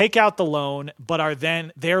 They take out the loan, but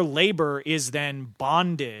their labor is then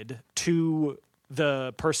bonded to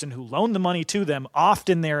the person who loaned the money to them,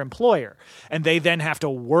 often their employer, and they then have to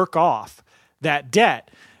work off that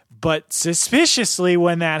debt. But suspiciously,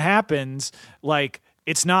 when that happens,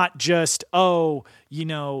 it's not just, you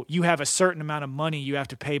have a certain amount of money you have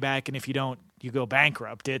to pay back, and if you don't, you go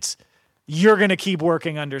bankrupt. It's you're going to keep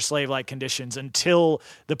working under slave-like conditions until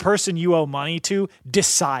the person you owe money to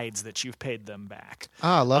decides that you've paid them back.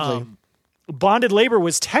 Ah, lovely. Bonded labor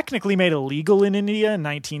was technically made illegal in India in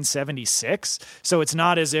 1976, so it's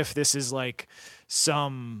not as if this is like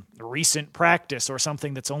some recent practice or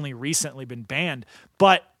something that's only recently been banned.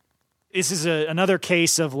 But this is another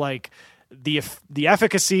case of the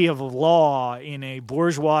efficacy of law in a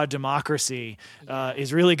bourgeois democracy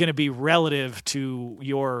is really going to be relative to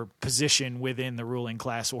your position within the ruling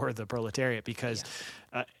class or the proletariat, because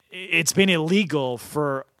it's been illegal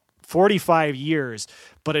for 45 years,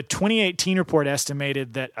 but a 2018 report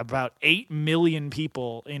estimated that about 8 million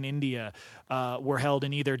people in India were held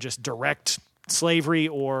in either just direct slavery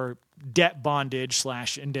or debt bondage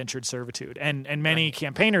 / indentured servitude. And many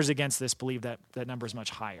campaigners against this believe that that number is much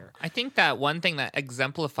higher. I think that one thing that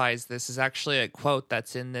exemplifies this is actually a quote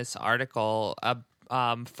that's in this article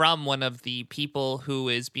from one of the people who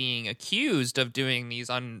is being accused of doing these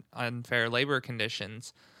unfair labor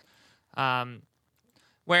conditions.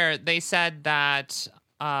 Where they said that,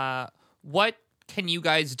 what can you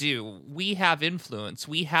guys do? We have influence.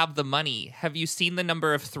 We have the money. Have you seen the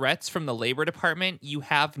number of threats from the Labor Department? You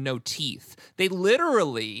have no teeth. They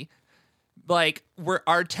literally,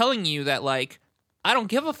 are telling you that, I don't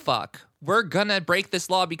give a fuck. We're gonna break this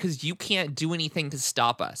law because you can't do anything to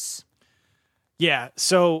stop us. Yeah,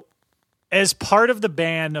 so as part of the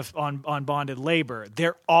ban on bonded labor,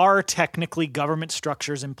 there are technically government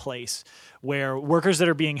structures in place where workers that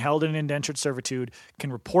are being held in indentured servitude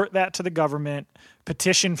can report that to the government,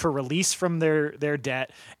 petition for release from their debt,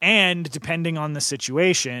 and, depending on the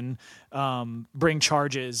situation, bring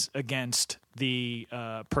charges against the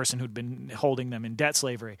person who'd been holding them in debt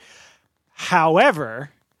slavery.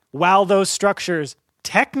 However, while those structures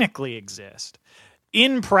technically exist,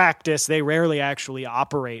 in practice, they rarely actually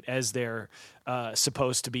operate as they're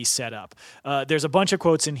supposed to be set up. There's a bunch of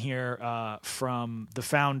quotes in here from the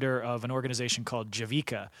founder of an organization called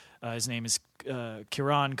Javika. His name is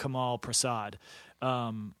Kiran Kamal Prasad.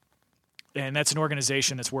 And that's an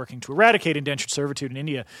organization that's working to eradicate indentured servitude in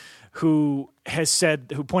India, who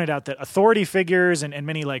pointed out that authority figures and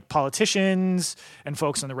many politicians and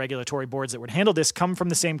folks on the regulatory boards that would handle this come from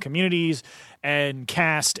the same communities and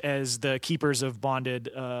caste as the keepers of bonded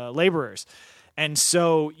laborers. And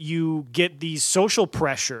so you get these social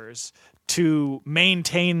pressures to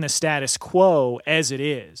maintain the status quo as it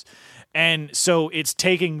is. And so it's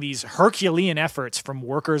taking these Herculean efforts from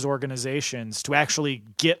workers' organizations to actually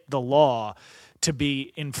get the law to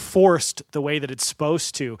be enforced the way that it's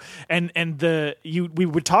supposed to. And we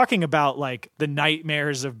were talking about like the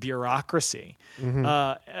nightmares of bureaucracy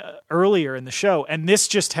earlier in the show, and this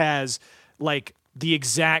just has like the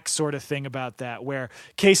exact sort of thing about that, where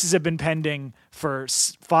cases have been pending for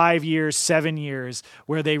 5 years, 7 years,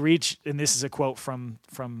 where they reach, and this is a quote from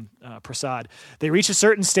Prasad, they reach a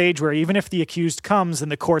certain stage where even if the accused comes, then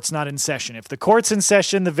the court's not in session. If the court's in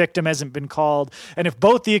session, the victim hasn't been called. And if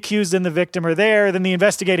both the accused and the victim are there, then the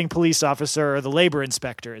investigating police officer or the labor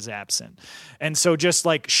inspector is absent. And so just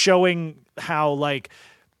like showing how like,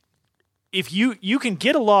 if you can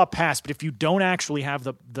get a law passed, but if you don't actually have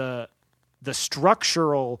the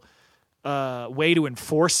structural way to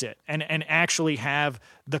enforce it and actually have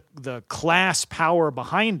the class power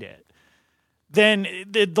behind it, then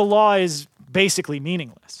the law is basically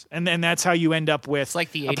meaningless. And that's how you end up with It's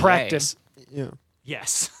like the a ADA. practice. Yeah.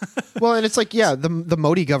 Yes. Well, and it's like, yeah, the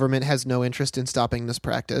Modi government has no interest in stopping this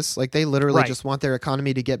practice. Like, they literally Right. just want their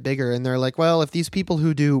economy to get bigger. And they're like, well, if these people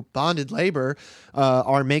who do bonded labor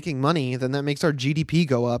are making money, then that makes our GDP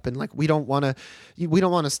go up. And like, we don't want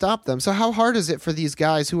to stop them. So how hard is it for these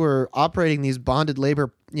guys who are operating these bonded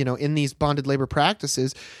labor, in these bonded labor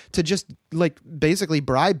practices to just like basically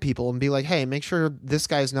bribe people and be like, hey, make sure this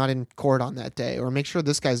guy's not in court on that day, or make sure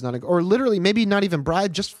this guy's not, or literally maybe not even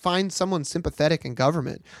bribe, just find someone sympathetic in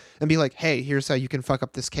government and be like, hey, here's how you can fuck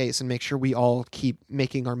up this case and make sure we all keep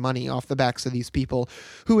making our money off the backs of these people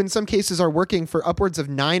who in some cases are working for upwards of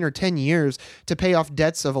 9 or 10 years to pay off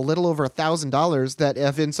debts of a little over $1,000 that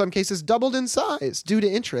have in some cases doubled in size due to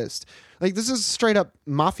interest. Like, this is straight up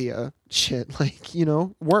mafia shit, like,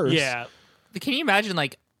 worse. Yeah. Can you imagine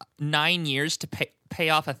like 9 years to pay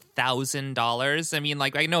off $1,000? I mean,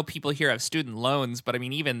 like, I know people here have student loans, but I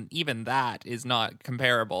mean, even that is not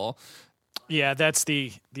comparable. Yeah, that's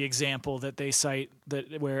the example that they cite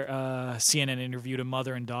where CNN interviewed a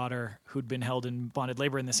mother and daughter who'd been held in bonded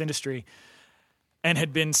labor in this industry and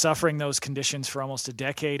had been suffering those conditions for almost a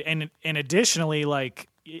decade. And additionally, like,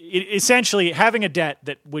 essentially having a debt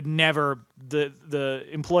that would never, the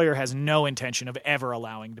employer has no intention of ever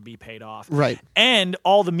allowing to be paid off. Right. And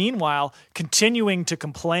all the meanwhile, continuing to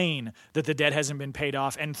complain that the debt hasn't been paid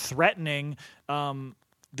off and threatening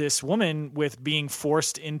this woman with being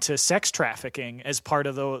forced into sex trafficking as part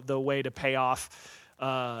of the way to pay off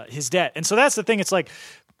his debt. And so that's the thing. It's like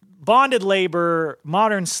bonded labor,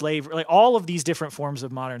 modern slavery, like all of these different forms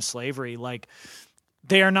of modern slavery, like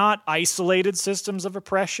they are not isolated systems of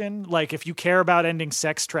oppression. Like if you care about ending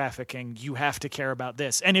sex trafficking, you have to care about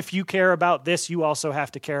this. And if you care about this, you also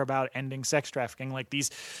have to care about ending sex trafficking. Like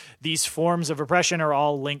these forms of oppression are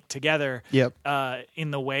all linked together. Yep.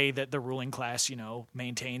 In the way that the ruling class,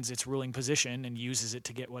 maintains its ruling position and uses it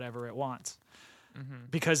to get whatever it wants.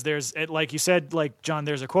 Because there's, like you said, like John,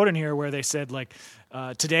 there's a quote in here where they said, like,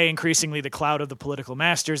 today increasingly the clout of the political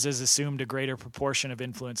masters has assumed a greater proportion of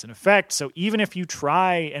influence and effect. So even if you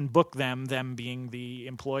try and book them being the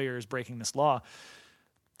employers breaking this law,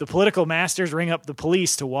 the political masters ring up the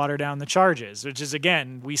police to water down the charges, which is,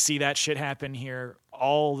 again, we see that shit happen here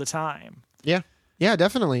all the time. Yeah. Yeah,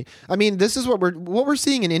 definitely. I mean, this is what we're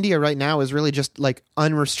seeing in India right now is really just like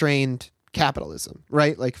unrestrained capitalism,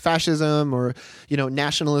 right? Like fascism or,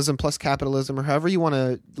 nationalism plus capitalism or however you want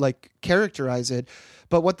to like characterize it.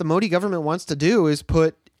 But what the Modi government wants to do is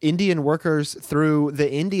put Indian workers through the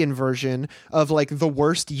Indian version of like the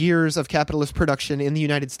worst years of capitalist production in the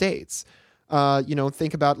United States.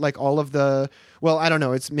 Think about like all of the, well, I don't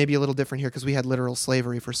know, it's maybe a little different here because we had literal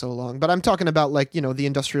slavery for so long, but I'm talking about like, the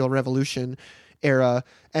Industrial Revolution era,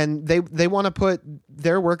 and they want to put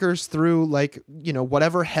their workers through like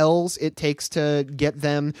whatever hells it takes to get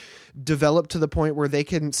them developed to the point where they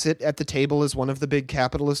can sit at the table as one of the big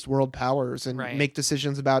capitalist world powers and Right. make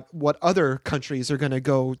decisions about what other countries are going to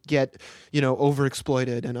go get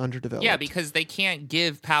overexploited and underdeveloped. Yeah, because they can't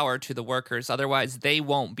give power to the workers. Otherwise, they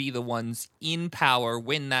won't be the ones in power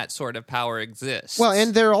when that sort of power exists. Well,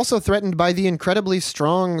 and they're also threatened by the incredibly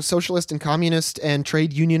strong socialist and communist and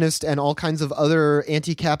trade unionist and all kinds of other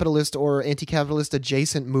anti-capitalist or anti-capitalist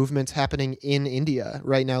adjacent movements happening in India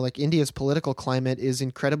right now. Like India's political climate is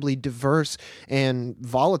incredibly diverse and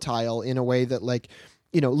volatile in a way that like,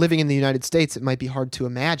 living in the United States, it might be hard to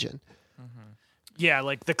imagine. Yeah,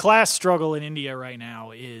 like the class struggle in India right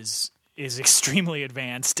now is extremely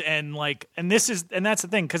advanced, and that's the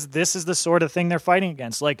thing, because this is the sort of thing they're fighting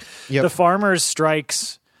against. Like Yep. the farmers'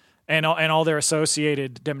 strikes and all their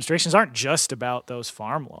associated demonstrations aren't just about those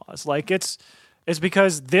farm laws. Like it's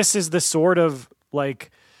because this is the sort of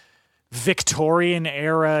like Victorian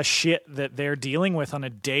era shit that they're dealing with on a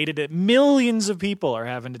day-to-day. Millions of people are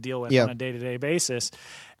having to deal with Yeah. on a day-to-day basis,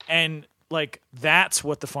 and like that's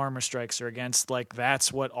what the farmer strikes are against. Like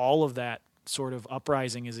that's what all of that sort of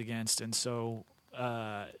uprising is against. And so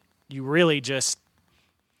you really got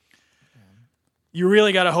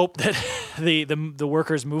to hope that the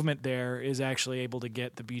workers' movement there is actually able to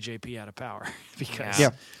get the BJP out of power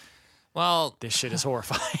because well, this shit is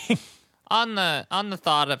horrifying. On the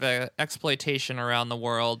thought of exploitation around the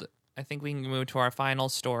world, I think we can move to our final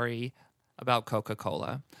story about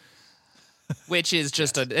Coca-Cola, which is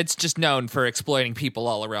just it's just known for exploiting people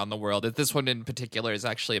all around the world. This one in particular is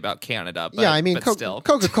actually about Canada. But, yeah, I mean, but still.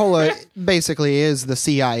 Coca-Cola basically is the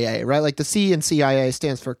CIA, right? Like the C in CIA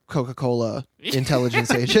stands for Coca-Cola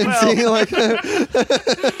Intelligence Agency.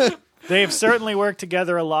 They have certainly worked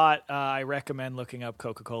together a lot. I recommend looking up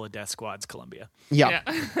Coca-Cola Death Squads Colombia. Yeah.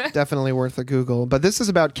 Definitely worth a Google. But this is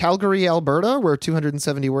about Calgary, Alberta, where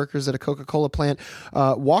 270 workers at a Coca-Cola plant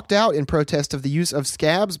walked out in protest of the use of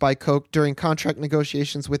scabs by Coke during contract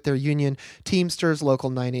negotiations with their union, Teamsters Local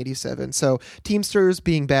 987. So Teamsters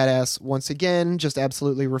being badass once again, just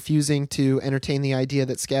absolutely refusing to entertain the idea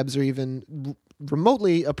that scabs are even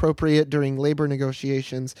remotely appropriate during labor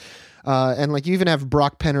negotiations. And like you even have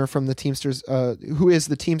Brock Penner from the Teamsters, who is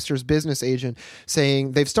the Teamsters business agent,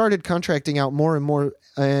 saying they've started contracting out more and more,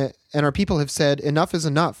 and our people have said enough is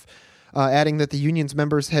enough. Adding that the union's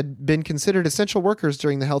members had been considered essential workers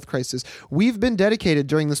during the health crisis. We've been dedicated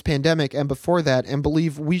during this pandemic and before that, and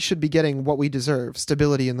believe we should be getting what we deserve,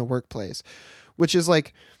 stability in the workplace. Which is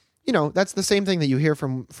like, that's the same thing that you hear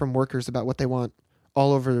from workers about what they want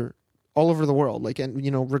all over the world, like, and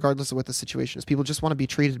regardless of what the situation is, people just want to be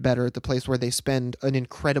treated better at the place where they spend an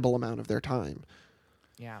incredible amount of their time.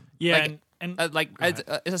 Yeah.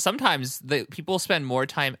 Sometimes the people spend more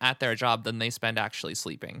time at their job than they spend actually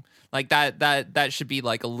sleeping. Like that should be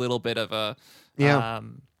like a little bit of a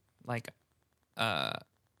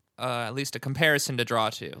at least a comparison to draw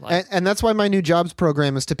to. Like, and that's why my new jobs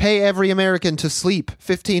program is to pay every American to sleep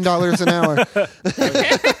 $15 an hour.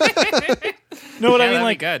 Know what I mean?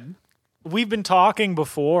 Like, good. We've been talking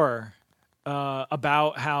before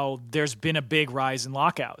about how there's been a big rise in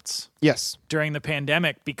lockouts. Yes. During the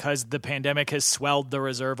pandemic, because the pandemic has swelled the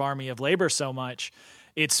reserve army of labor so much,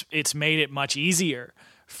 it's made it much easier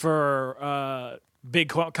for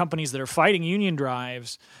big companies that are fighting union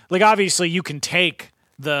drives. Like, obviously, you can take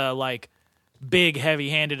the big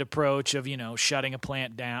heavy-handed approach of shutting a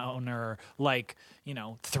plant down or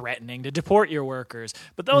threatening to deport your workers,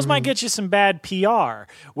 but those might get you some bad PR.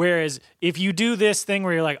 Whereas if you do this thing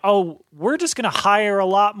where you're like, oh, we're just going to hire a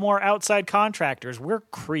lot more outside contractors, we're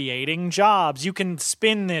creating jobs, you can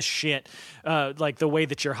spin this shit like the way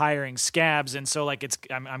that you're hiring scabs. And so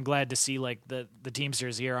I'm glad to see the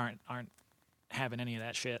Teamsters here aren't having any of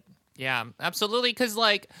that shit. Yeah, absolutely, because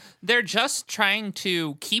they're just trying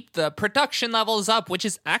to keep the production levels up, which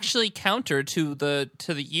is actually counter to the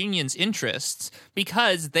union's interests,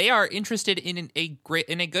 because they are interested in a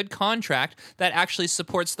good contract that actually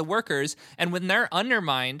supports the workers, and when they're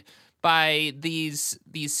undermined by these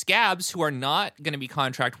scabs who are not going to be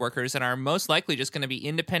contract workers and are most likely just going to be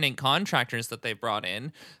independent contractors that they've brought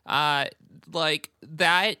in, that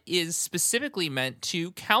is specifically meant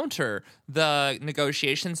to counter the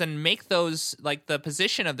negotiations and make those the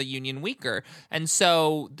position of the union weaker. And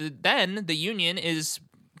so then the union is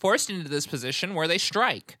forced into this position where they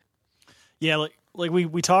strike. Yeah,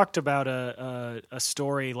 we talked about a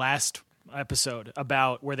story last episode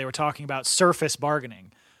about where they were talking about surface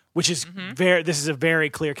bargaining, which is this is a very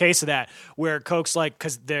clear case of that, where Coke's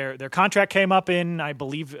because their contract came up in, I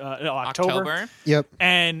believe, October. Yep.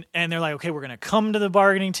 And they're like, okay, we're going to come to the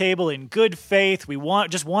bargaining table in good faith. We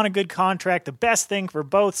want a good contract, the best thing for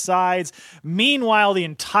both sides. Meanwhile, the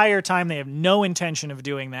entire time they have no intention of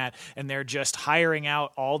doing that, and they're just hiring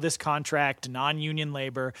out all this contract, non-union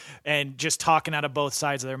labor, and just talking out of both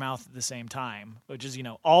sides of their mouth at the same time, which is,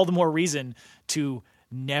 all the more reason to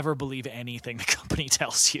never believe anything the company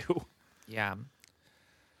tells you. Yeah.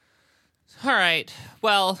 All right.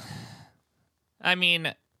 Well, I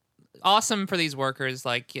mean, awesome for these workers,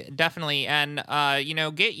 definitely, and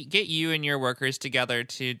get you and your workers together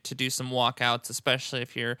to do some walkouts, especially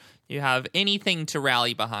if you have anything to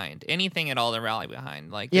rally behind, anything at all to rally behind.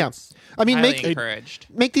 It's encouraged.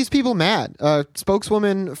 Make these people mad.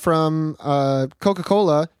 Spokeswoman from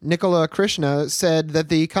Coca-Cola, Nicola Krishna, said that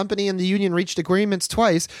the company and the union reached agreements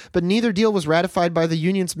twice, but neither deal was ratified by the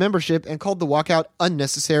union's membership, and called the walkout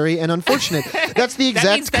unnecessary and unfortunate. That's the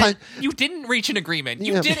exact kind. You didn't reach an agreement.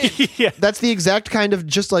 You didn't. Yeah. That's the exact kind of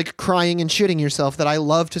just crying and shitting yourself that I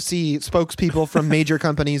love to see spokespeople from major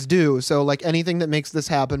companies do. So anything that makes this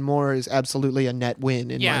happen more more is absolutely a net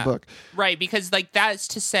win in my book. Right, because like that's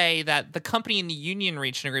to say that the company and the union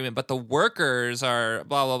reached an agreement, but the workers are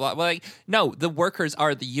blah blah blah. Well, like, no, the workers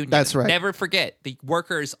are the union. That's right. Never forget, the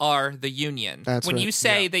workers are the union. That's when right. you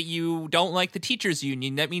say that you don't like the teachers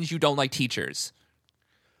union, that means you don't like teachers.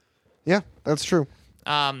 Yeah, that's true.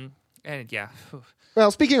 And yeah. Well,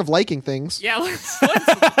 speaking of liking things, Yeah, let's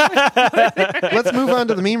let's move on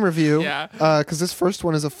to the meme review. Yeah. Because this first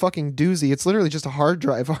one is a fucking doozy. It's literally just a hard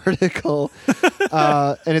drive article.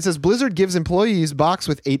 And it says Blizzard gives employees box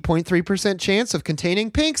with 8.3% chance of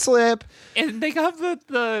containing pink slip. and they got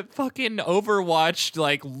the fucking Overwatch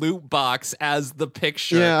like loot box as the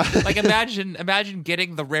picture. Yeah. Like imagine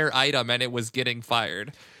getting the rare item and it was getting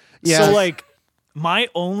fired. Yeah. So, like, my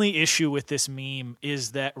only issue with this meme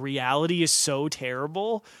is that reality is so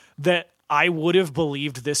terrible that I would have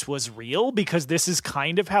believed this was real, because this is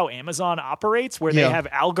kind of how Amazon operates, where they have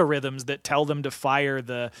algorithms that tell them to fire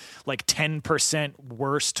the like 10%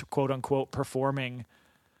 worst, quote unquote, performing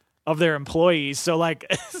of their employees. So like,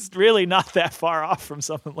 it's really not that far off from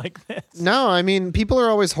something like this. No, I mean, people are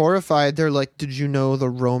always horrified. They're like, did you know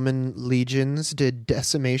the Roman legions did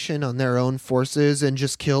decimation on their own forces and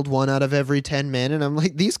just killed 1 out of every 10 men? And I'm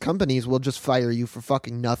like, these companies will just fire you for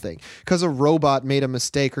fucking nothing because a robot made a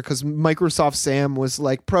mistake, or because Microsoft Sam was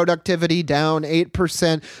like, productivity down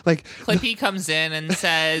 8%. Like, Clippy comes in and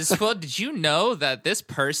says, "Well, did you know that this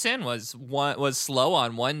person was slow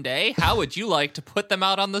on one day? How would you like to put them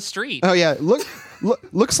out on the street?" oh yeah,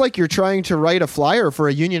 looks like you're trying to write a flyer for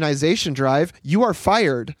a unionization drive. You are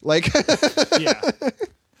fired. Like, Yeah.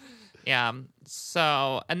 Yeah.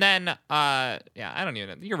 So, and then, I don't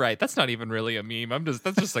even. You're right. That's not even really a meme.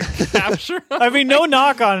 That's just a capture. I mean, no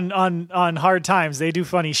knock on Hard Times. They do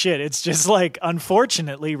funny shit. It's just like,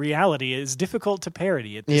 unfortunately, reality is difficult to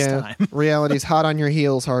parody at this time. reality's hot on your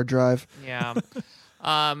heels, hard drive. Yeah.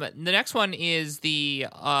 The next one is the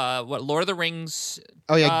Lord of the Rings.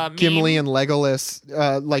 Oh yeah, Gimli meme. and Legolas.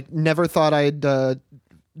 Like, never thought I'd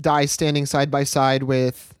die standing side by side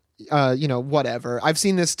with, whatever. I've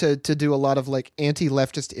seen this to do a lot of like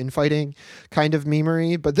anti-leftist infighting kind of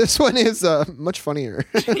memery, but this one is much funnier.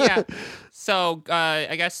 Yeah. So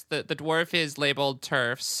I guess the dwarf is labeled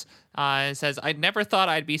TERFs. It says, "I never thought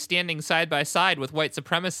I'd be standing side by side with white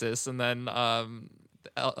supremacists," and then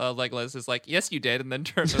Legolas is like, "Yes, you did," and then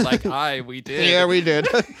TERFs are like, "Aye, we did." Yeah, we did.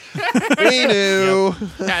 We knew.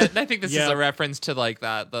 Yeah, and I think this is Yeah. a reference to like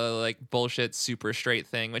the like bullshit super straight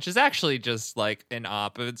thing, which is actually just like an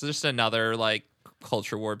op. It's just another like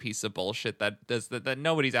culture war piece of bullshit that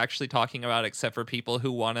nobody's actually talking about except for people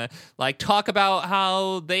who want to like talk about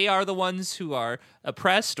how they are the ones who are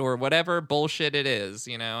oppressed or whatever bullshit it is.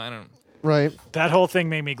 I don't. Right. That whole thing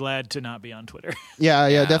made me glad to not be on Twitter. Yeah,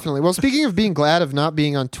 definitely. Well, speaking of being glad of not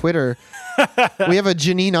being on Twitter, we have a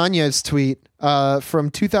Janine Áñez tweet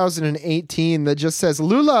from 2018 that just says,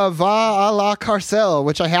 "Lula va a la cárcel,"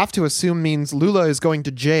 which I have to assume means Lula is going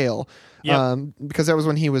to jail. Yep. Because that was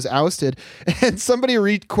when he was ousted. And somebody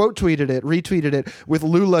retweeted it with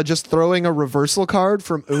Lula just throwing a reversal card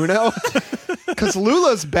from Uno. Because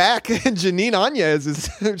Lula's back and Janine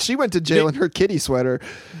Áñez she went to jail in her kitty sweater.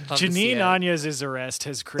 Love to see Janine it. Áñez's arrest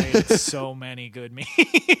has created so many good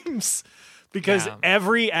memes, because Yeah.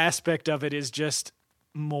 every aspect of it is just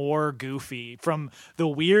more goofy, from the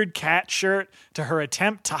weird cat shirt to her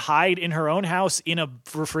attempt to hide in her own house in a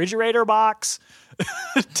refrigerator box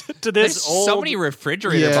to this There's old so many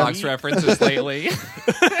refrigerator Yeah. box references lately.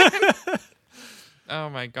 Oh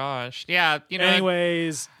my gosh. Yeah,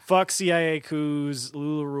 Anyways, fuck CIA coups,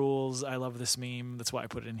 Lula rules. I love this meme. That's why I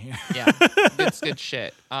put it in here. Yeah, it's good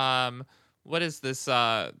shit. What is this?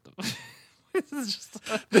 This is just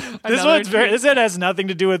This one has nothing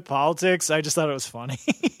to do with politics. I just thought it was funny.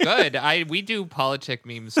 good. We do politic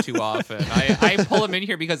memes too often. I pull them in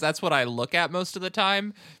here because that's what I look at most of the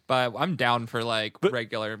time. But I'm down for like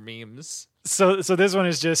regular memes. So this one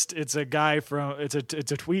is just, it's a guy it's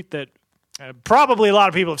a tweet that probably a lot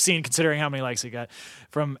of people have seen, considering how many likes it got,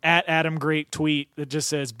 from @AdamGreat tweet that just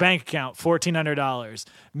says, "Bank account $1,400.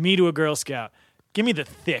 Me to a Girl Scout. Give me the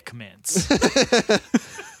thick mints."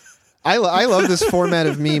 I love this format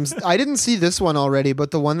of memes. I didn't see this one already, but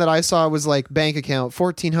the one that I saw was like, bank account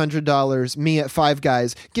 $1,400, me at Five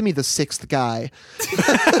Guys, give me the sixth guy.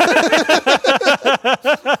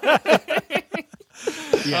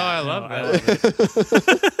 I love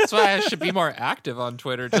that. That's why I should be more active on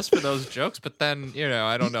Twitter just for those jokes. But then,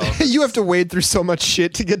 I don't know. You have to wade through so much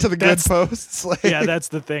shit to get to the good posts. Like, yeah, that's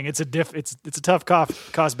the thing. It's a tough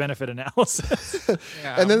cost benefit analysis.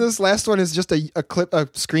 Yeah. And then this last one is just a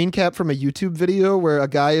screen cap from a YouTube video where a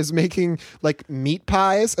guy is making like meat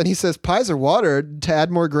pies, and he says pies are watered to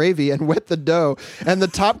add more gravy and wet the dough. And the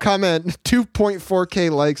top comment,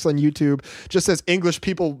 2.4K likes on YouTube, just says English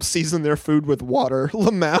people season their food with water.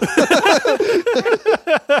 Lamau.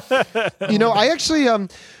 I actually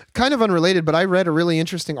kind of unrelated, but I read a really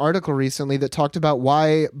interesting article recently that talked about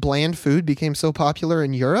why bland food became so popular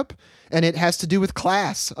in Europe. And it has to do with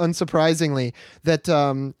class, unsurprisingly. That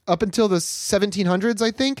up until the 1700s,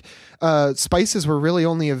 I think, spices were really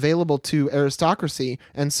only available to aristocracy.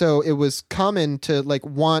 And so it was common to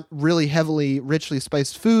want really heavily, richly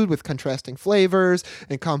spiced food with contrasting flavors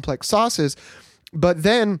and complex sauces. But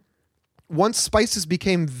then once spices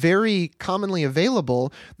became very commonly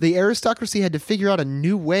available, the aristocracy had to figure out a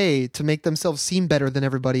new way to make themselves seem better than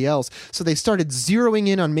everybody else. So they started zeroing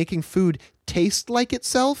in on making food taste like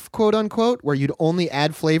itself, quote unquote, where you'd only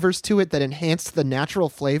add flavors to it that enhanced the natural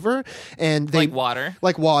flavor. And they,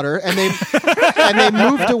 like water. And they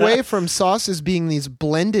moved away from sauces being these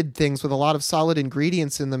blended things with a lot of solid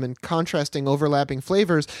ingredients in them and contrasting, overlapping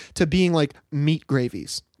flavors to being like meat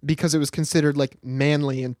gravies. Because it was considered like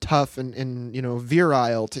manly and tough and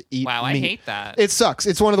virile to eat. Wow, meat. I hate that. It sucks.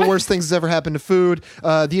 It's one of the worst things that's ever happened to food.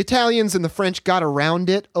 The Italians and the French got around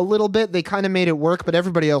it a little bit. They kind of made it work, but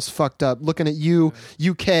everybody else fucked up. Looking at you,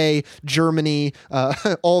 UK, Germany,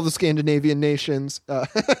 all the Scandinavian nations.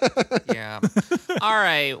 Yeah. All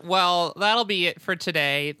right. Well, that'll be it for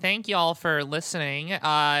today. Thank you all for listening.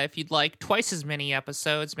 If you'd like twice as many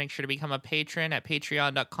episodes, make sure to become a patron at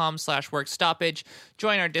patreon.com/workstoppage.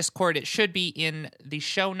 Join our Discord. It should be in the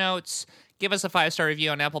show notes. Give us a 5-star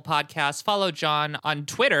review on Apple Podcasts. Follow John on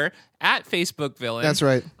Twitter at Facebook Villain. That's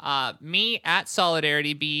right. Me at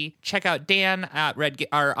Solidarity B. Check out Dan at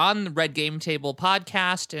on the Red Game Table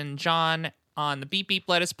podcast, and John on the Beep Beep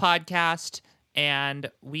Lettuce podcast. And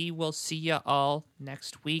we will see you all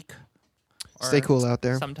next week. Stay cool out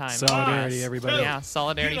there. Sometime. Solidarity, everybody. Yeah,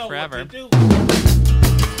 solidarity forever.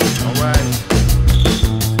 All right.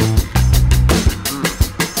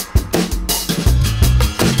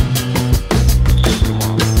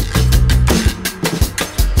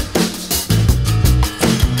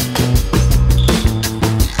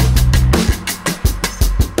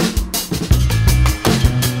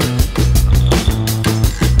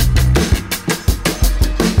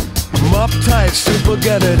 Uptight, super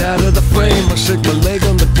get it out of the frame. I shake my leg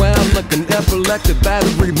on the ground like an epileptic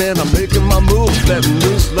battery, man. I'm making my moves, letting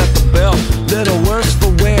loose like a bell. Little worse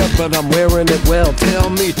for wear, but I'm wearing it well.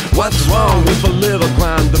 Tell me, what's wrong with a little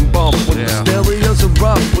grind and bump? When the stereos are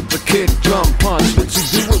rough with the kick, drum, punch. What you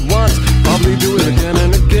do it once, probably do it again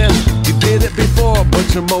and again. You did it before, but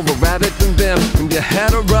you're more erratic than them. When you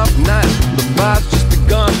had a rough night, the ride's just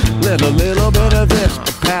begun. Let a little bit of this,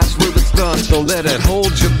 but pass where it's done. Don't let it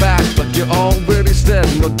hold you back, like you already said.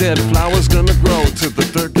 No dead flowers gonna grow till the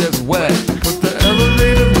dirt gets wet. Put the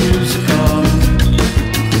elevator music on,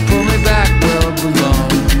 pull me back where I belong.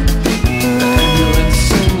 The ambulance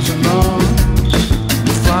sings along.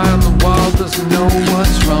 The fly on the wall doesn't know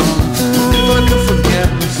what's wrong. If I could forget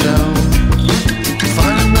myself,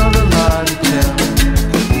 find another lie to tell.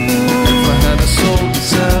 If I had a soul to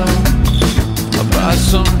sell, I'd buy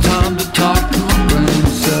some time to talk to my brain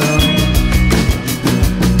cell.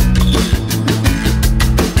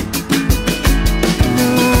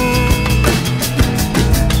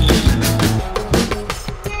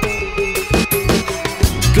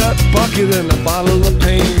 Bucket and a bottle of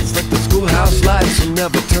pain. It's like the schoolhouse lights will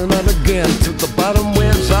never turn on again till the bottom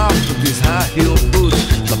wears off with these high-heeled boots.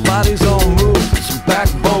 The body's all moved, some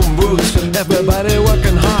backbone roots. Everybody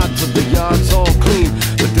working hard till the yard's all clean.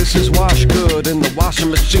 The dishes wash good in the washing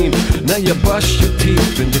machine. Now you brush your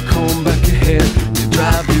teeth and you comb back your hair. You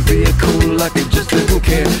drive your vehicle like you just didn't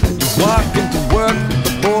care. You walk into work with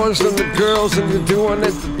the boys and the girls and you're doing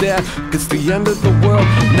it to death. It's the end of the world.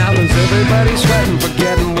 Now there's everybody sweating,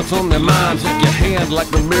 forgetting what's on their minds. Take your hand like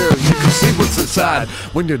the mirror, you can see what's inside.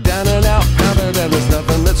 When you're down and out, powdered and there's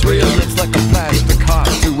nothing that's real. It's like a plastic heart,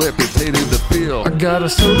 too amputated to feel. I got a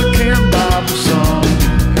soda can Bible song,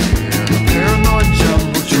 a paranoid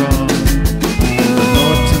jumbotron, the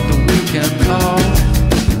Lord to the weekend call.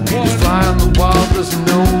 The fly on the wall doesn't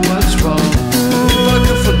know what's wrong. If I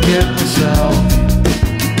could forget myself,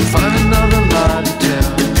 find another lie to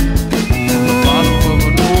tell. On the bottom of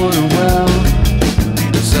an oil well,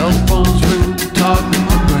 the cell phone's ring to talk to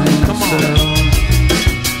my brain cell.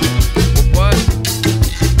 What?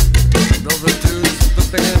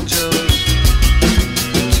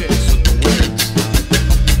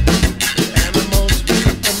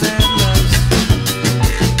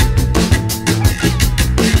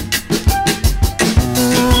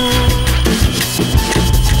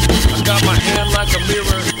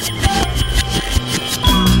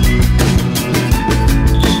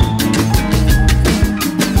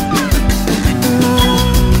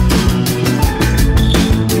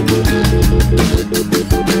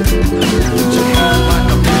 The